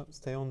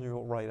stay on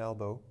your right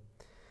elbow.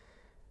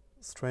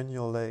 Straighten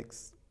your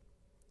legs.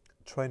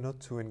 Try not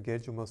to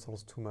engage your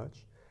muscles too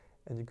much.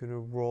 And you're going to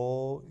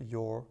roll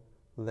your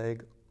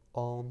leg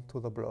onto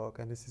the block.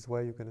 And this is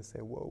where you're going to say,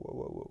 whoa, whoa,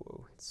 whoa, whoa,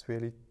 whoa. It's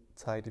really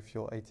tight if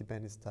your IT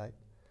band is tight.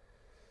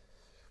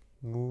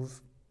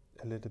 Move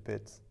a little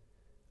bit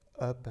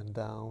up and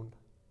down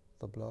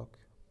the block.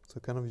 So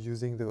kind of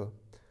using the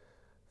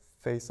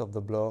face of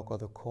the block or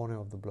the corner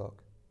of the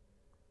block.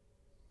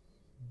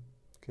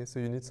 Okay, so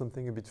you need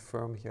something a bit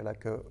firm here,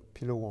 like a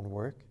pillow won't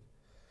work.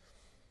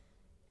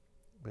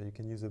 But you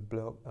can use a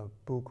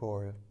book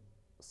or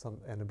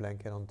and a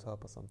blanket on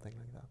top or something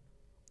like that.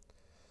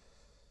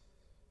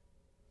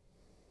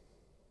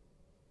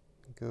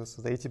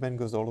 So the AT band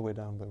goes all the way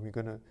down, but we're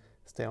going to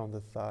stay on the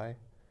thigh.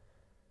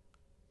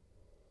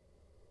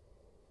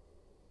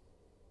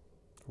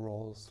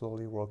 Roll,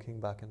 slowly rocking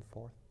back and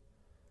forth.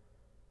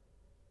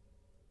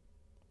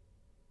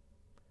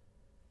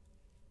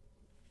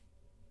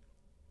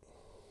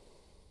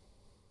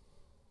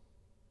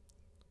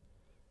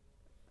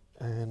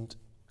 And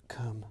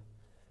come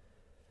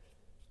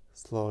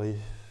slowly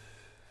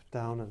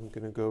down, and I'm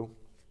going to go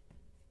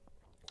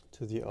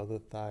to the other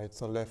thigh.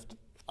 So left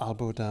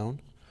elbow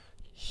down,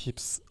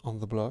 hips on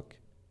the block.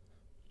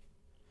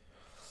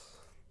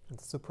 And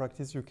it's a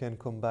practice you can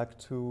come back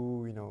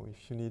to, you know,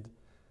 if you need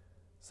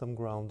some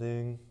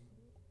grounding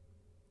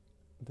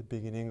at the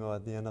beginning or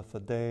at the end of a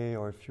day,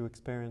 or if you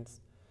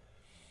experience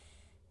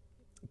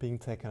being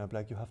taken up,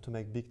 like you have to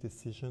make big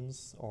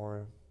decisions,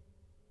 or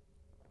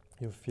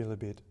you feel a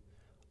bit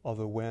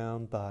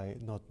overwhelmed by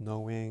not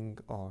knowing,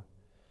 or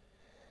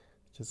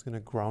just going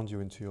to ground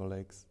you into your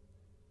legs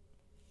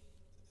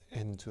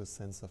and into a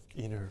sense of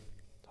inner,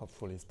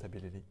 hopefully,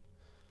 stability.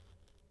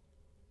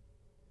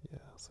 Yeah,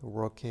 so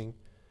rocking.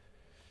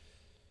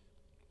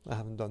 I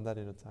haven't done that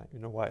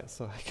in a while,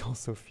 so I can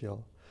also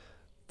feel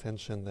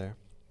tension there.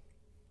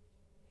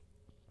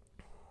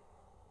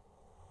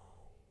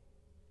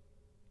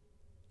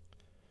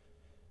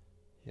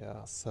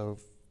 Yeah, so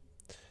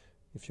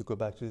if you go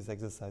back to this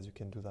exercise, you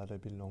can do that a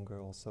bit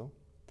longer also.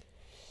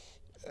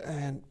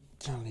 And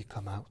gently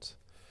come out.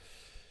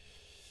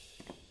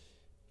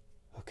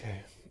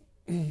 Okay.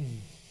 Okay,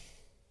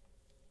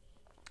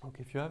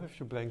 if you have a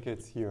few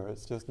blankets here,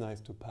 it's just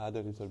nice to pad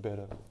a little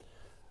better.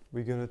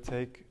 We're going to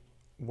take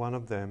one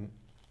of them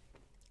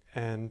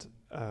and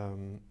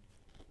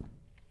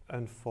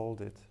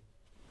unfold it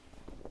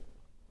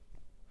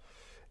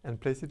and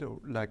place it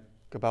like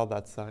about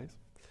that size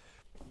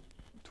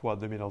toward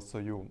the middle, so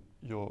your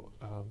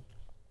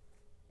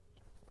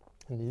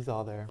knees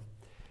are there.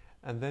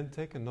 And then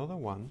take another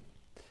one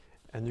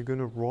and you're going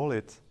to roll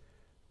it,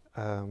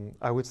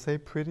 I would say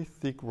pretty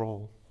thick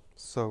roll,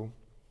 so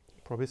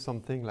probably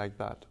something like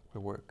that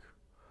will work.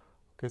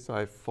 Okay, so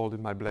I folded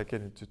my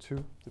blanket into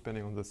two,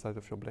 depending on the size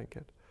of your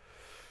blanket.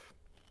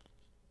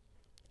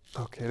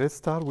 Okay, let's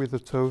start with the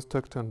toes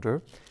tucked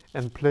under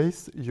and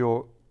place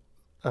your,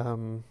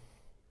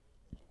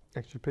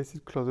 actually place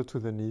it closer to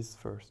the knees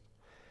first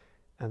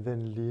and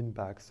then lean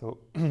back. So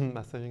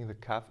massaging the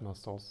calf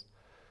muscles,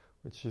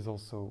 which is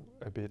also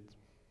a bit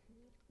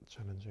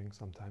challenging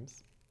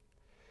sometimes.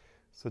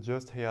 So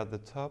just here at the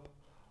top,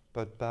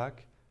 but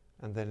back,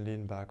 and then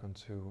lean back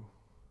onto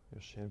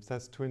your shin. If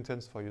that's too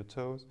intense for your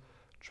toes,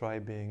 try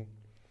being,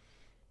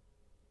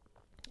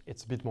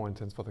 it's a bit more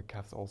intense for the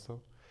calves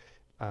also,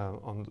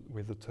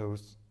 with the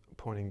toes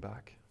pointing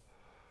back.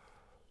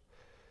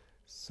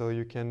 So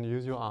you can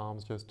use your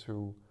arms just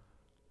to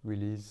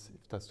release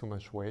if that's too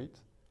much weight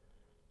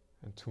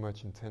and too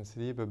much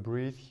intensity, but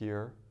breathe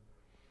here.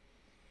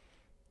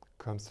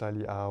 Come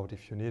slightly out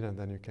if you need, and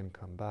then you can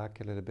come back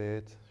a little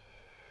bit.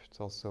 It's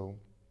also,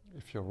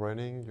 if you're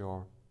running,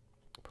 you're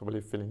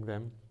probably feeling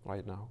them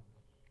right now.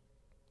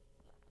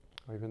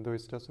 Or even though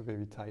it's just a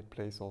very tight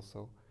place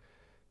also,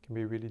 it can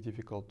be really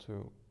difficult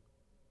to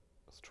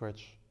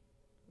stretch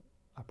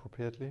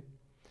appropriately.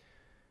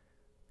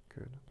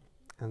 Good.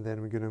 And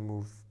then we're going to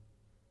move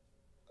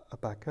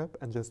back up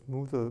and just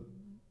move the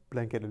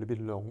blanket a little bit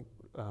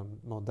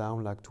more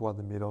down, like toward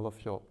the middle of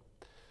your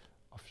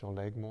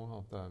leg, more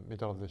of the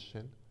middle of the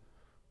shin,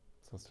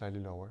 so slightly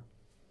lower.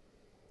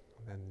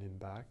 And then lean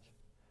back.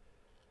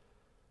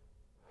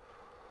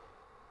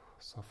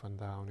 Soften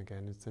down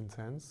again. It's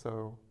intense,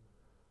 so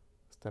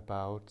step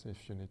out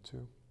if you need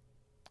to,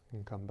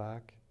 and come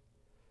back.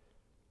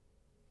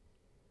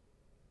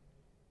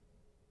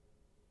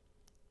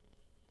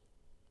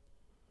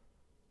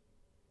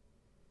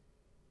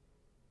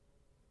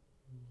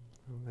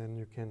 And then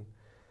you can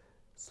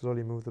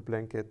slowly move the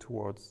blanket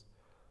towards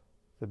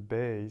the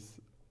base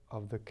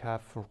of the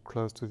calf, or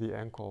close to the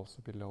ankles,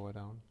 a bit lower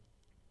down.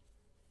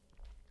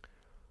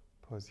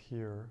 Pause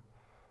here.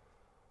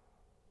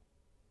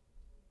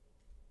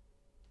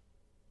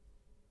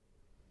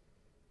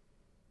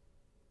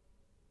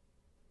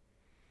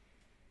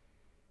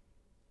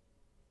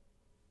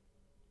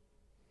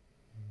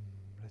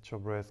 Let your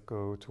breath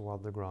go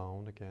toward the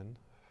ground again.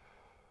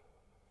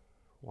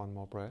 One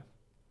more breath.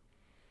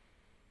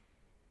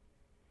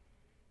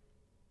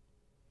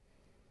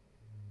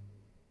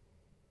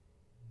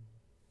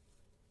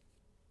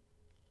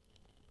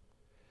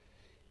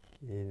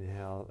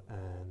 Inhale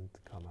and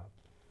come up.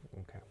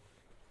 Okay.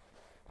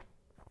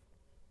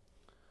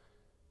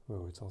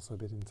 Oh, it's also a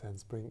bit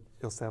intense. Bring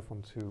yourself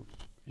onto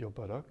your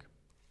buttock.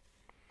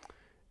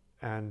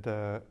 And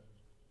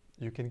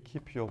you can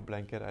keep your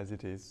blanket as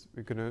it is.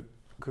 We're going to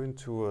go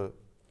into a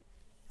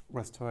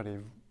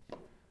restorative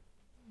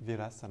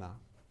virasana.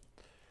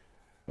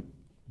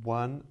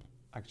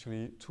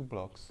 Actually 2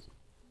 blocks.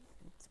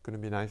 It's going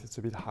to be nice. It's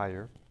a bit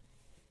higher.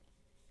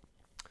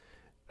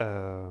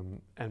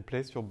 And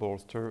place your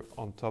bolster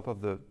on top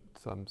of the,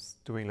 so I'm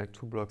doing like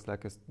 2 blocks,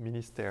 like a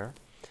mini stair,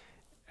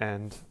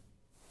 and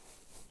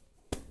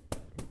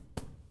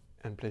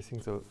placing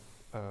the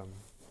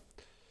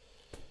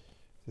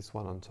this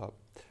one on top.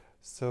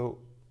 So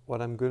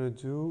what I'm going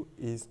to do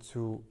is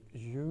to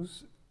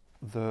use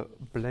the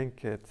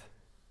blanket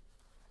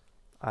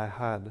I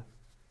had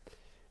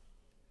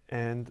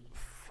and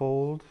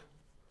fold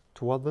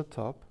toward the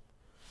top,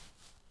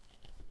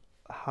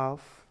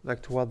 half,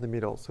 like toward the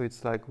middle. So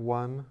it's like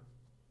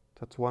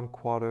that's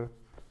 1/4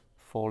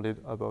 folded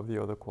above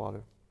the other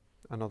quarter,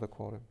 another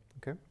quarter,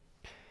 okay?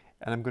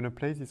 And I'm going to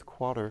place this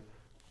quarter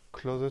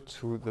closer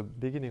to the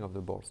beginning of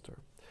the bolster,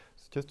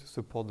 so just to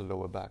support the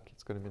lower back.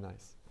 It's going to be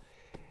nice.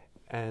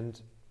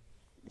 And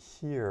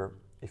here,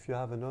 if you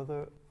have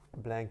another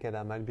blanket,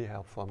 that might be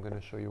helpful. I'm going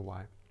to show you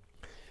why.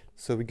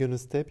 So we're going to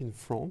step in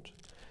front,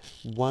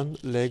 one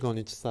leg on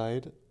each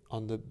side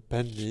on the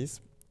bent knees,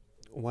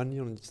 one knee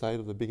on each side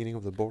of the beginning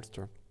of the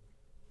bolster.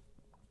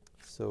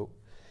 So,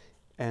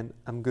 and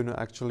I'm going to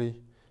actually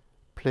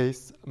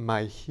place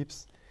my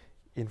hips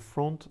in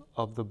front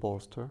of the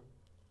bolster.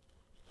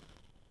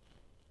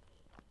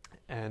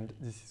 And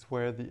this is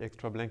where the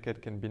extra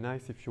blanket can be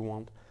nice if you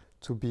want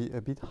to be a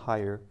bit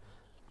higher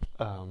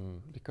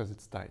because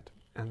it's tight.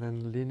 And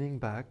then leaning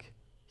back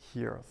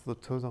here, so the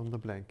toes on the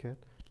blanket,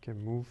 you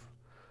can move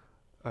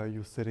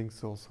your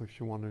settings also if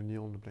you want to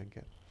kneel on the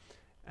blanket.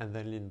 And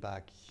then lean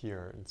back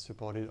here and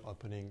support it,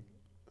 opening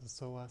the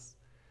psoas,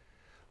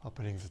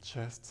 opening the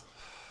chest.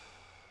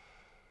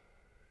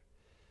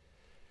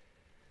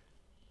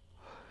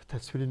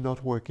 That's really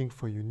not working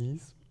for your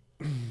knees.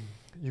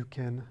 You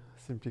can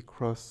simply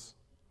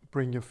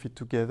bring your feet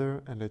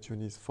together and let your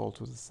knees fall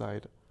to the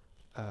side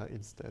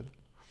instead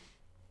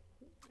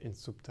in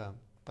Supta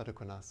Pada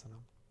Konasana.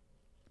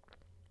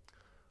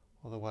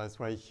 Otherwise,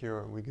 right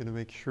here, we're going to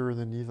make sure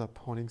the knees are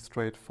pointing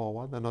straight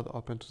forward. They're not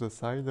open to the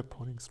side, they're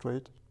pointing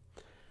straight.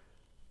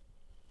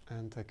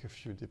 And take a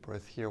few deep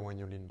breaths here when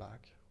you lean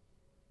back.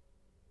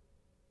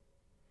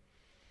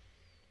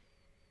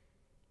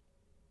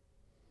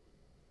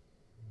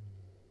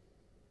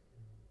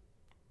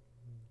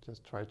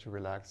 Just try to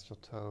relax your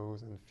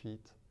toes and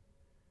feet.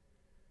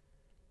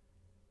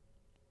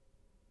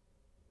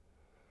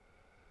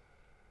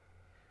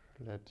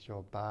 Let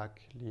your back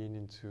lean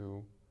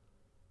into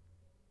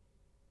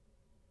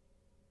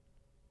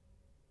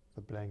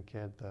the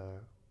blanket,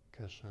 the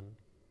cushion.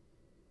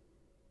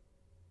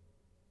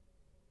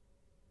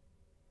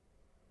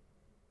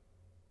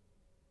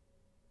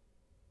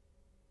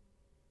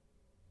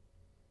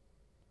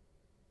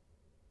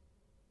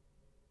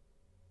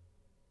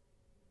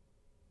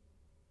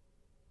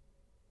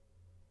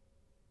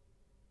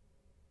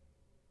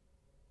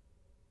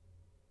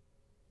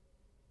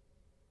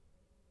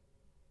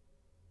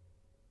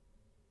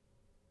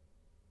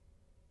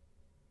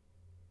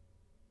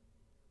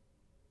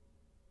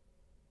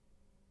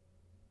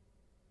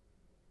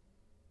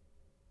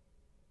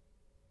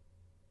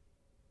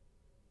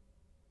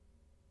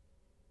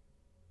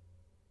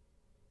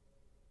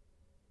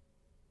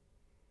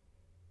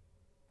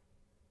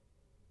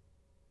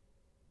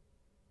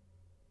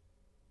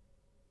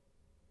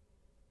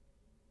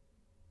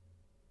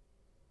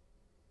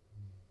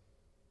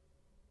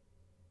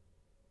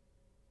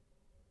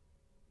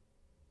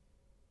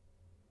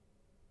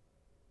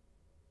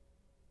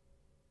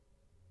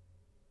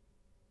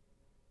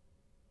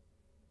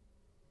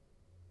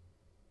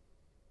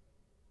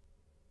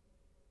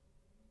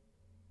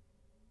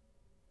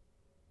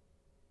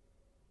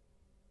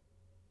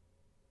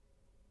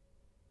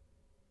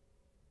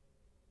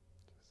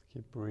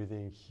 Keep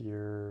breathing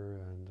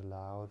here and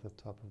allow the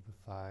top of the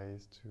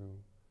thighs to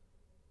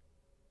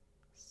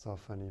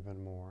soften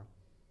even more.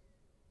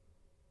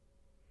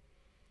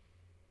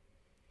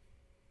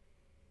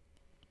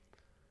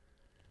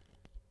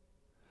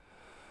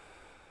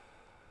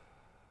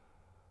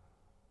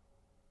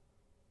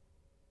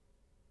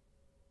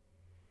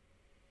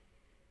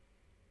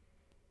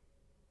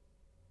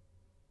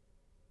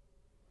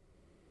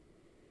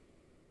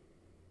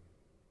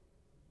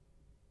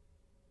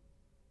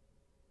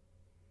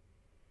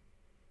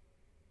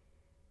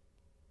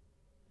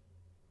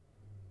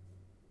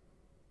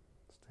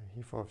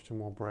 Here for a few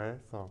more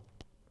breaths, or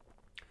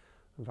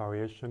a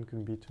variation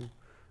can be to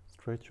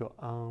stretch your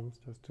arms,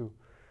 it's going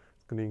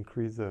to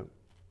increase the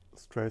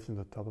stretch in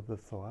the top of the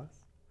psoas.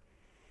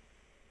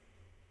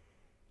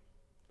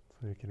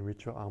 So you can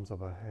reach your arms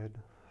overhead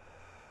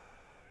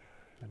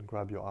and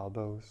grab your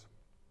elbows.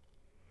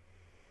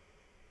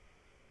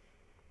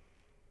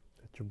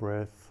 Let your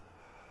breath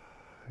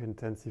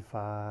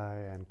intensify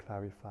and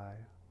clarify.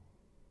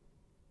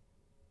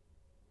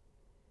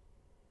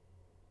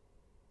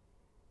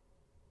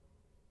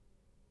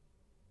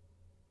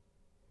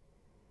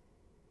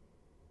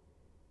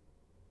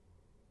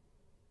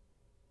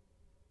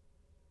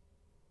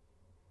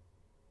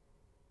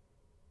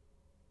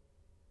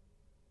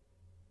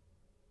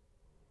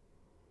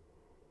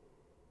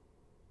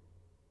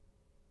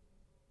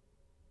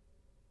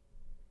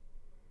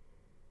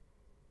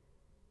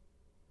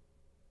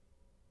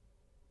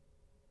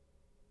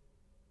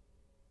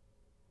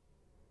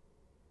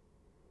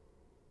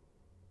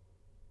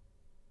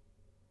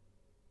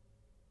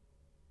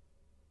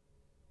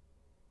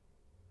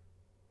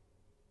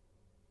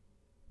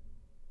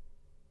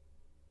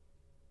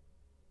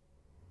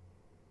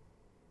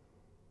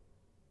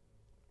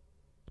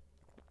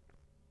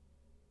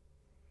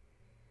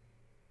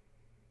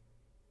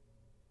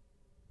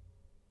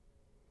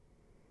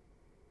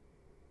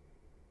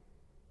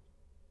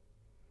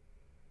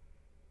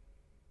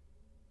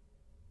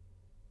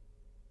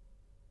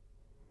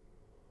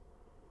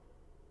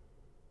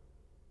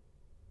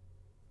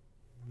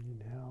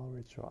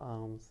 Reach your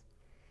arms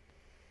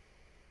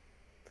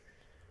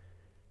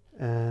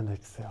and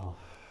exhale.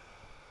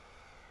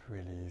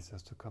 release,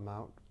 just to come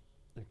out.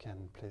 You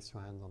can place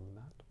your hands on the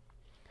mat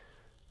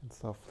and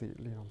softly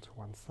lean onto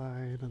one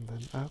side and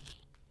then up.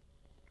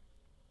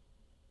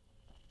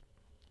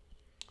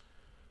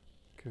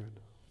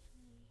 Good.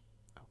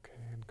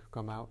 Okay, and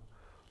come out,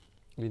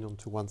 lean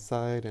onto one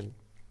side and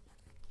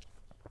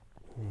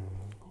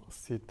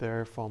sit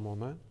there for a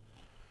moment.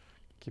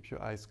 Keep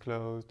your eyes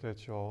closed,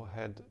 let your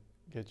head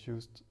get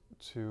used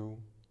to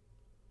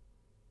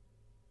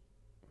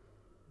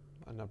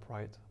an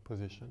upright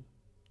position.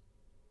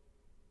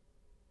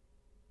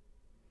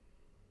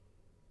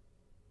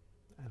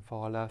 And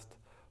for our last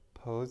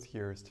pose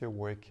here, still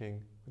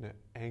working on an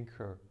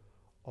anchor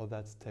all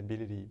that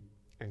stability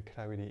and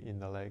clarity in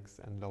the legs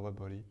and lower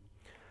body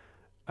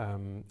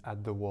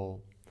at the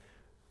wall,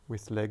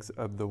 with legs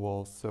up the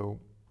wall. So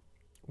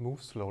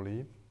move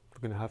slowly.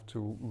 We're going to have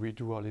to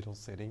redo our little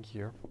setting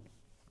here.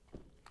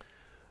 You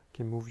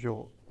can move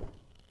your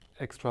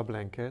extra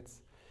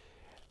blankets,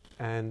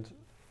 and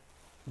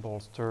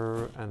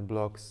bolster and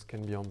blocks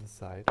can be on the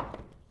side.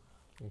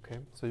 Okay,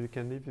 so you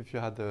can leave, if you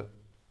had the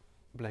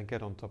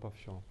blanket on top of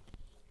your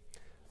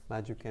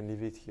mat, you can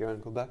leave it here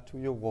and go back to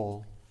your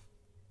wall.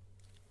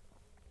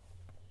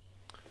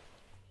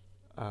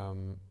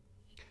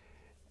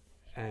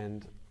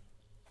 And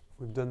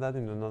we've done that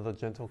in another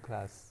gentle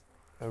class,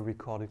 a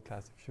recorded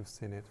class if you've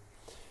seen it.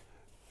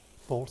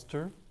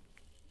 Bolster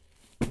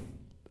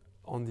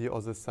on the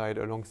other side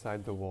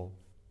alongside the wall.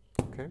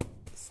 Okay,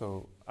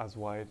 so as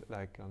wide,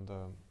 like on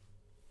the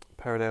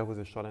parallel with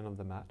the short end of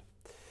the mat.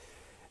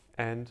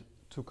 And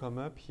to come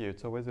up here,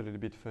 it's always a little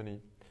bit funny.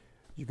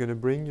 You're going to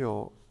bring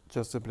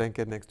just a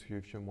blanket next to you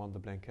if you want the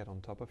blanket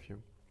on top of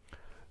you.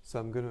 So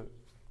I'm going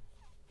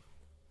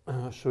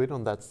to show it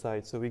on that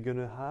side. So we're going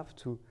to have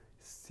to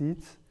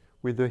sit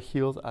with the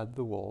heels at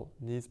the wall,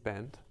 knees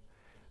bent.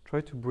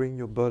 Try to bring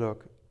your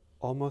buttock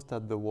almost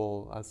at the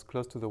wall, as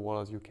close to the wall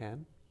as you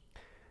can,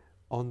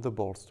 on the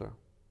bolster.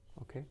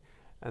 Okay?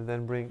 And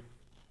then bring,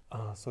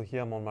 so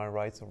here I'm on my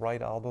right, so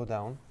right elbow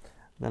down.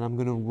 Then I'm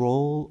going to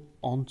roll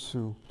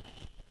onto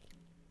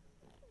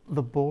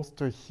the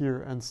bolster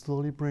here and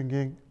slowly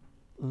bringing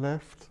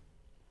left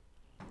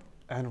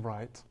and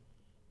right.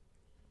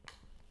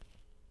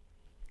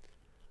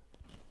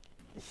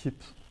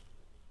 Hip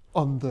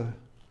on the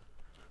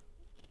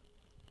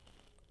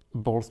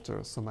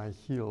bolster, so my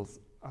heels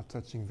are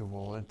touching the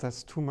wall. If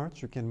that's too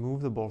much, you can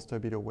move the bolster a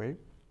bit away.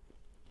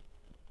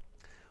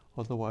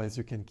 Otherwise,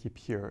 you can keep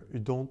here. You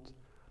don't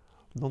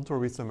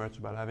worry so much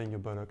about having your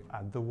buttock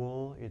at the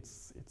wall.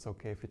 It's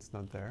okay if it's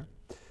not there.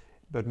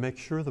 But make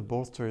sure the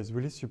bolster is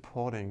really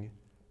supporting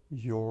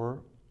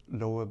your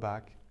lower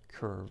back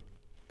curve.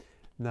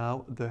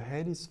 Now, the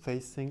head is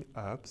facing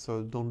up,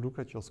 so don't look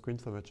at your screen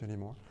so much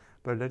anymore.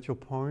 But let your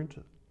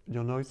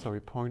nose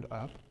point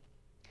up.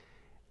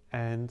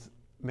 And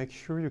make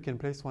sure you can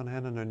place one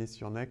hand underneath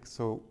your neck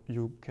so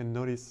you can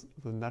notice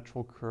the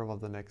natural curve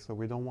of the neck. So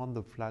we don't want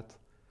the flat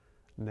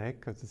neck,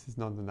 because this is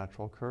not the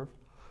natural curve.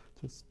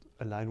 Just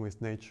align with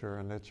nature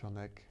and let your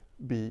neck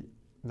be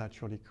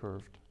naturally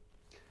curved.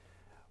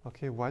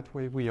 Okay, what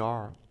way we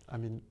are. I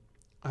mean,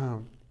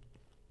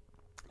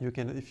 you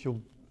can, if your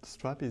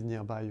strap is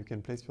nearby, you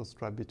can place your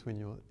strap between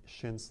your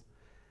shins.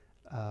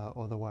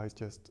 Otherwise,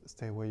 just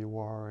stay where you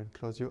are and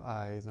close your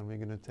eyes, and we're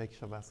going to take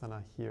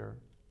Shavasana here.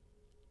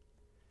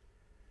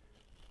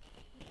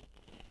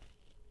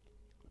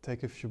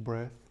 Take a few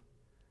breaths.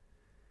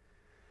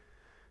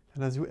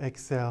 And as you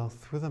exhale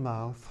through the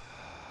mouth,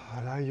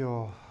 allow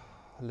your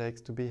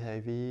legs to be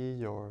heavy,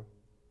 your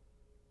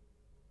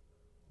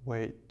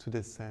weight to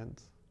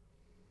descend.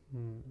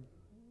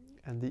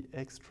 And the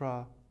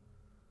extra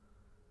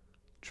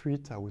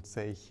treat, I would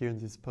say, here in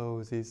this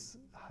pose is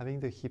having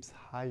the hips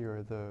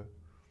higher,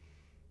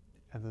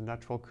 and the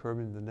natural curve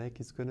in the neck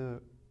is going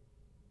to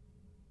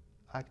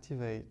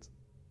activate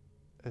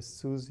a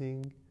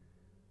soothing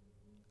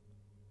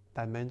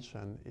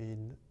dimension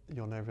in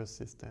your nervous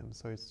system.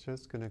 So it's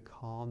just going to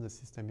calm the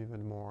system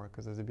even more,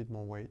 because there's a bit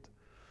more weight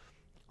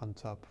on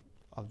top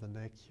of the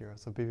neck here.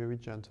 So be very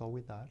gentle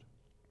with that.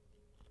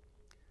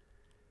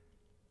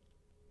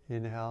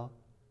 Inhale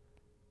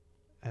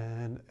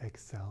and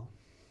exhale.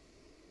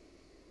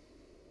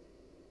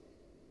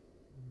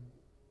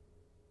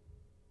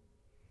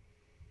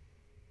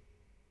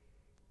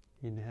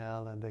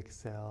 Inhale and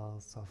exhale,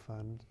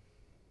 soften.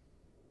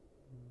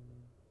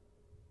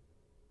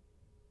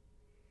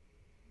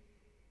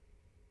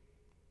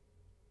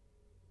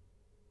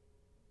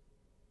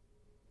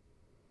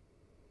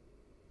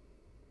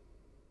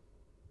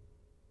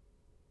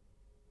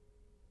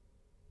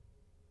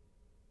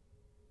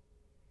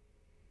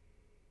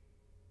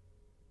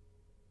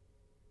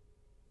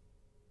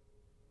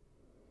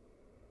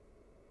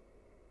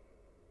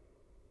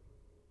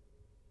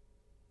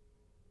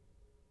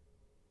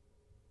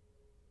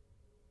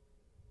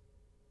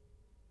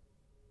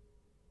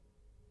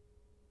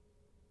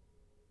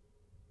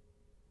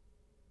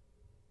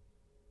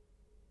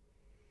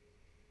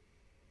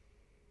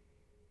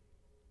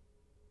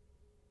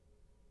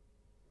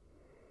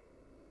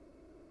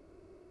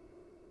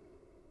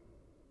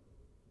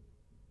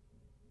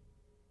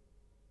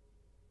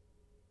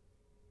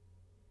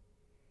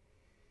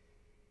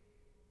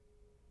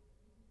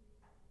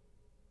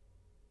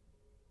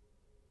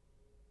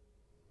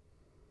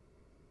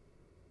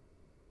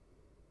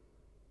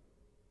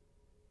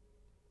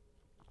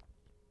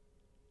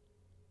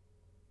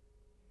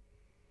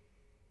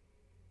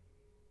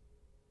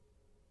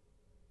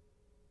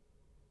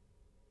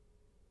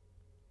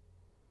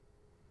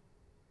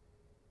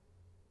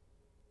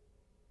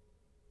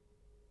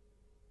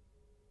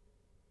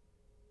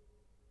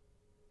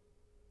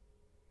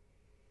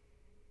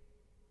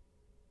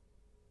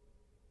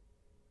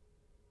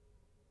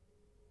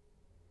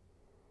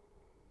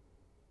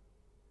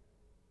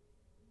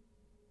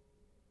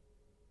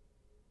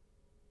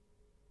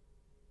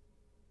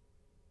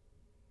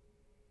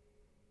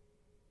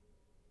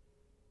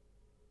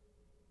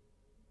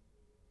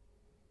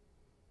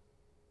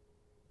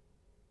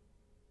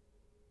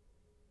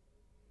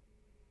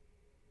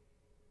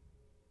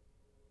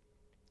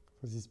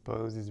 So this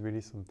pose is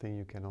really something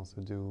you can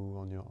also do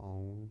on your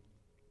own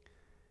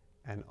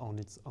and on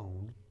its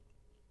own.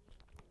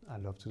 I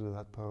love to do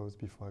that pose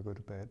before I go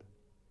to bed.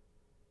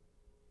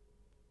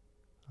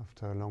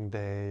 After a long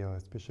day, or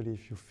especially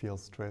if you feel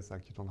stressed,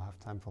 like you don't have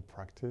time for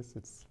practice,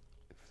 if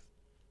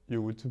you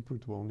were to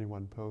put only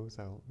one pose,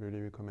 I'll really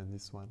recommend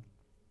this one.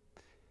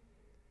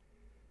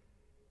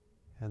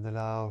 And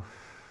allow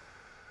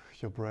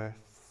your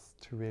breath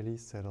to really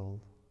settle.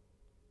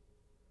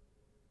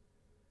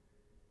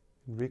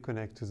 And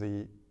reconnect to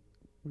the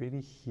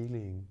really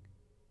healing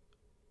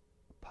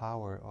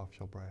power of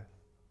your breath.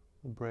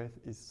 The breath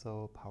is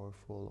so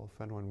powerful.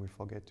 Often when we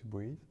forget to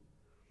breathe,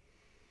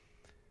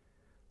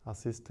 our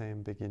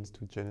system begins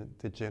to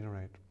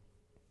degenerate.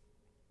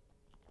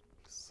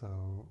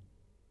 So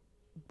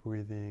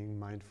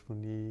breathing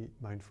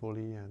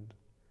mindfully and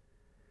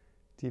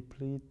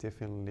deeply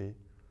definitely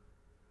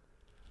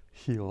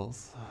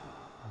heals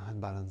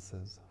and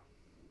balances.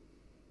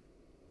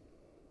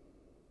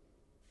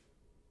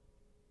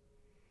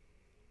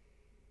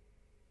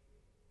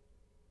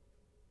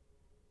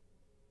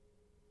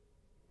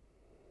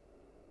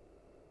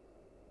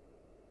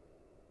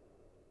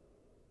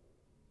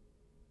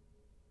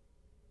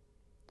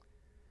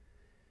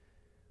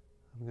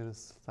 I'm going to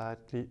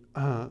slightly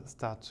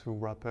start to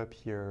wrap up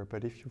here,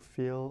 but if you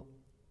feel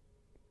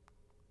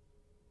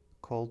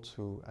called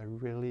to, I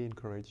really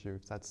encourage you,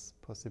 if that's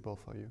possible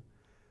for you,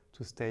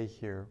 to stay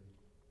here,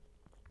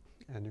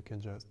 and you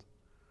can just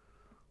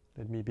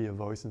let me be a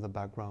voice in the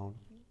background.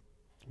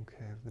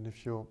 Okay, then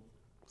if you're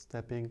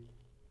stepping,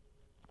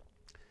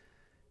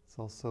 it's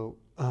also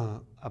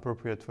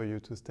appropriate for you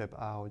to step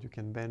out. You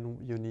can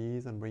bend your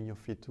knees and bring your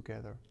feet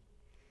together.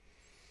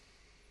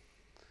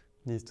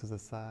 Knees to the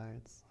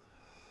sides.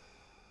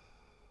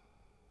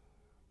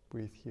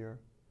 Breathe here.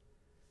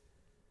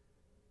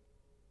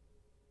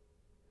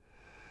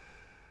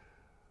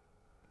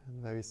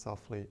 And very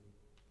softly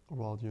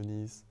roll your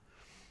knees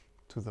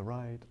to the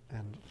right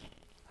and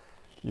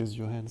use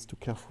your hands to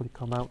carefully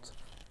come out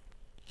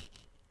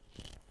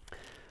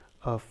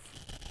of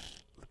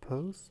the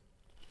pose.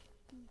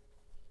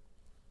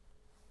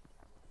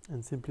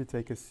 And simply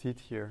take a seat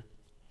here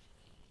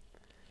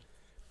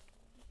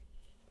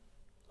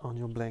on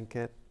your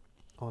blanket,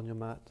 on your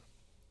mat,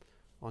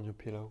 on your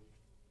pillow.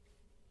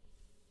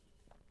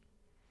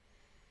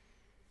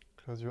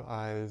 Close your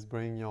eyes,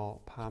 bring your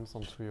palms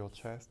onto your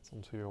chest,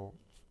 onto your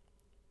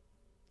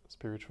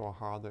spiritual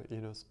heart, the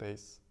inner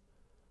space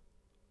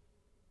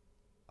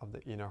of the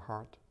inner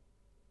heart.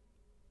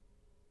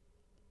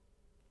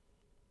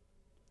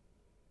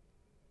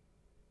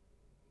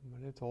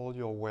 Let all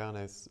your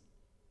awareness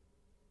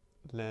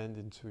land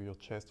into your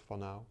chest for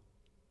now.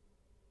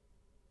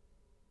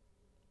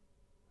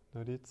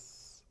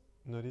 Notice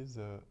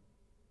the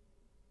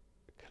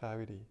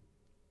clarity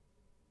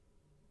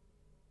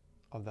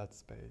of that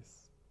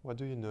space. What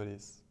do you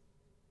notice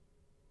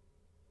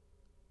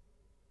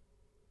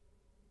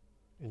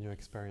in your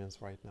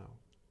experience right now?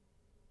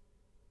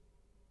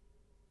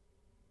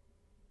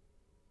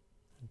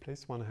 And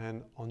place one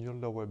hand on your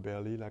lower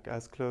belly, like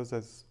as close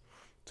as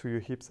to your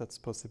hips as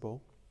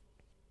possible.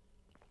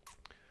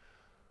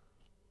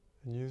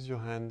 And use your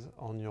hand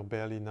on your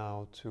belly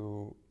now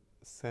to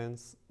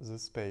sense the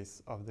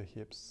space of the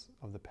hips,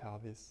 of the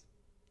pelvis.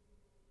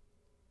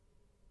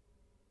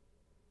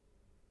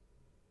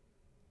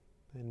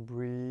 And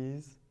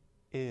breathe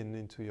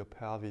into your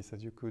pelvis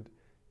as you could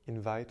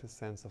invite a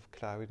sense of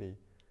clarity,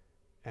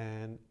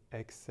 and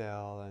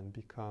exhale and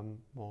become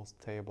more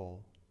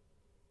stable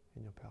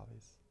in your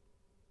pelvis.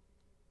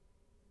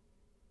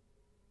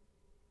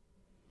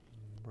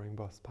 Bring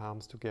both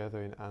palms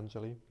together in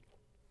Anjali.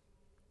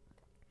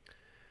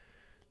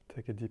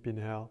 Take a deep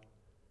inhale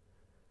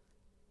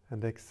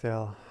and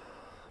exhale.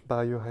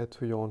 Bow your head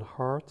to your own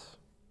heart,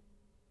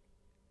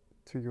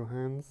 to your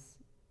hands.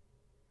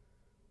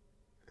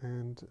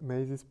 And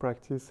may this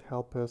practice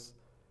help us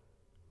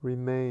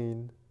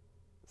remain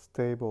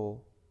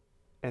stable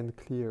and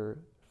clear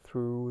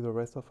through the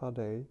rest of our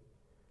day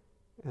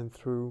and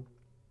through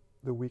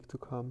the week to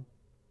come.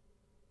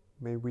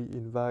 May we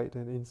invite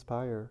and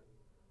inspire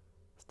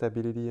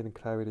stability and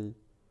clarity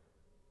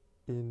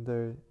in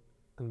the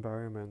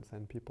environments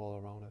and people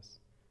around us.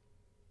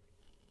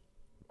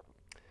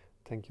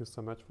 Thank you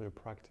so much for your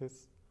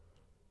practice,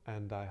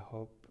 and I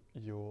hope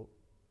you'll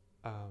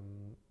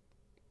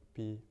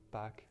be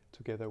back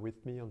together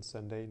with me on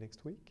Sunday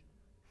next week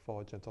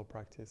for gentle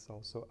practice.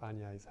 Also,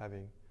 Anya is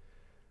having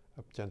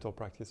a gentle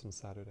practice on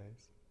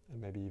Saturdays, and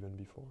maybe even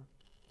before.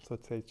 So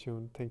stay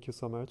tuned. Thank you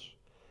so much.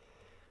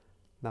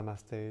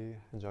 Namaste.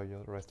 Enjoy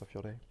the rest of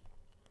your day.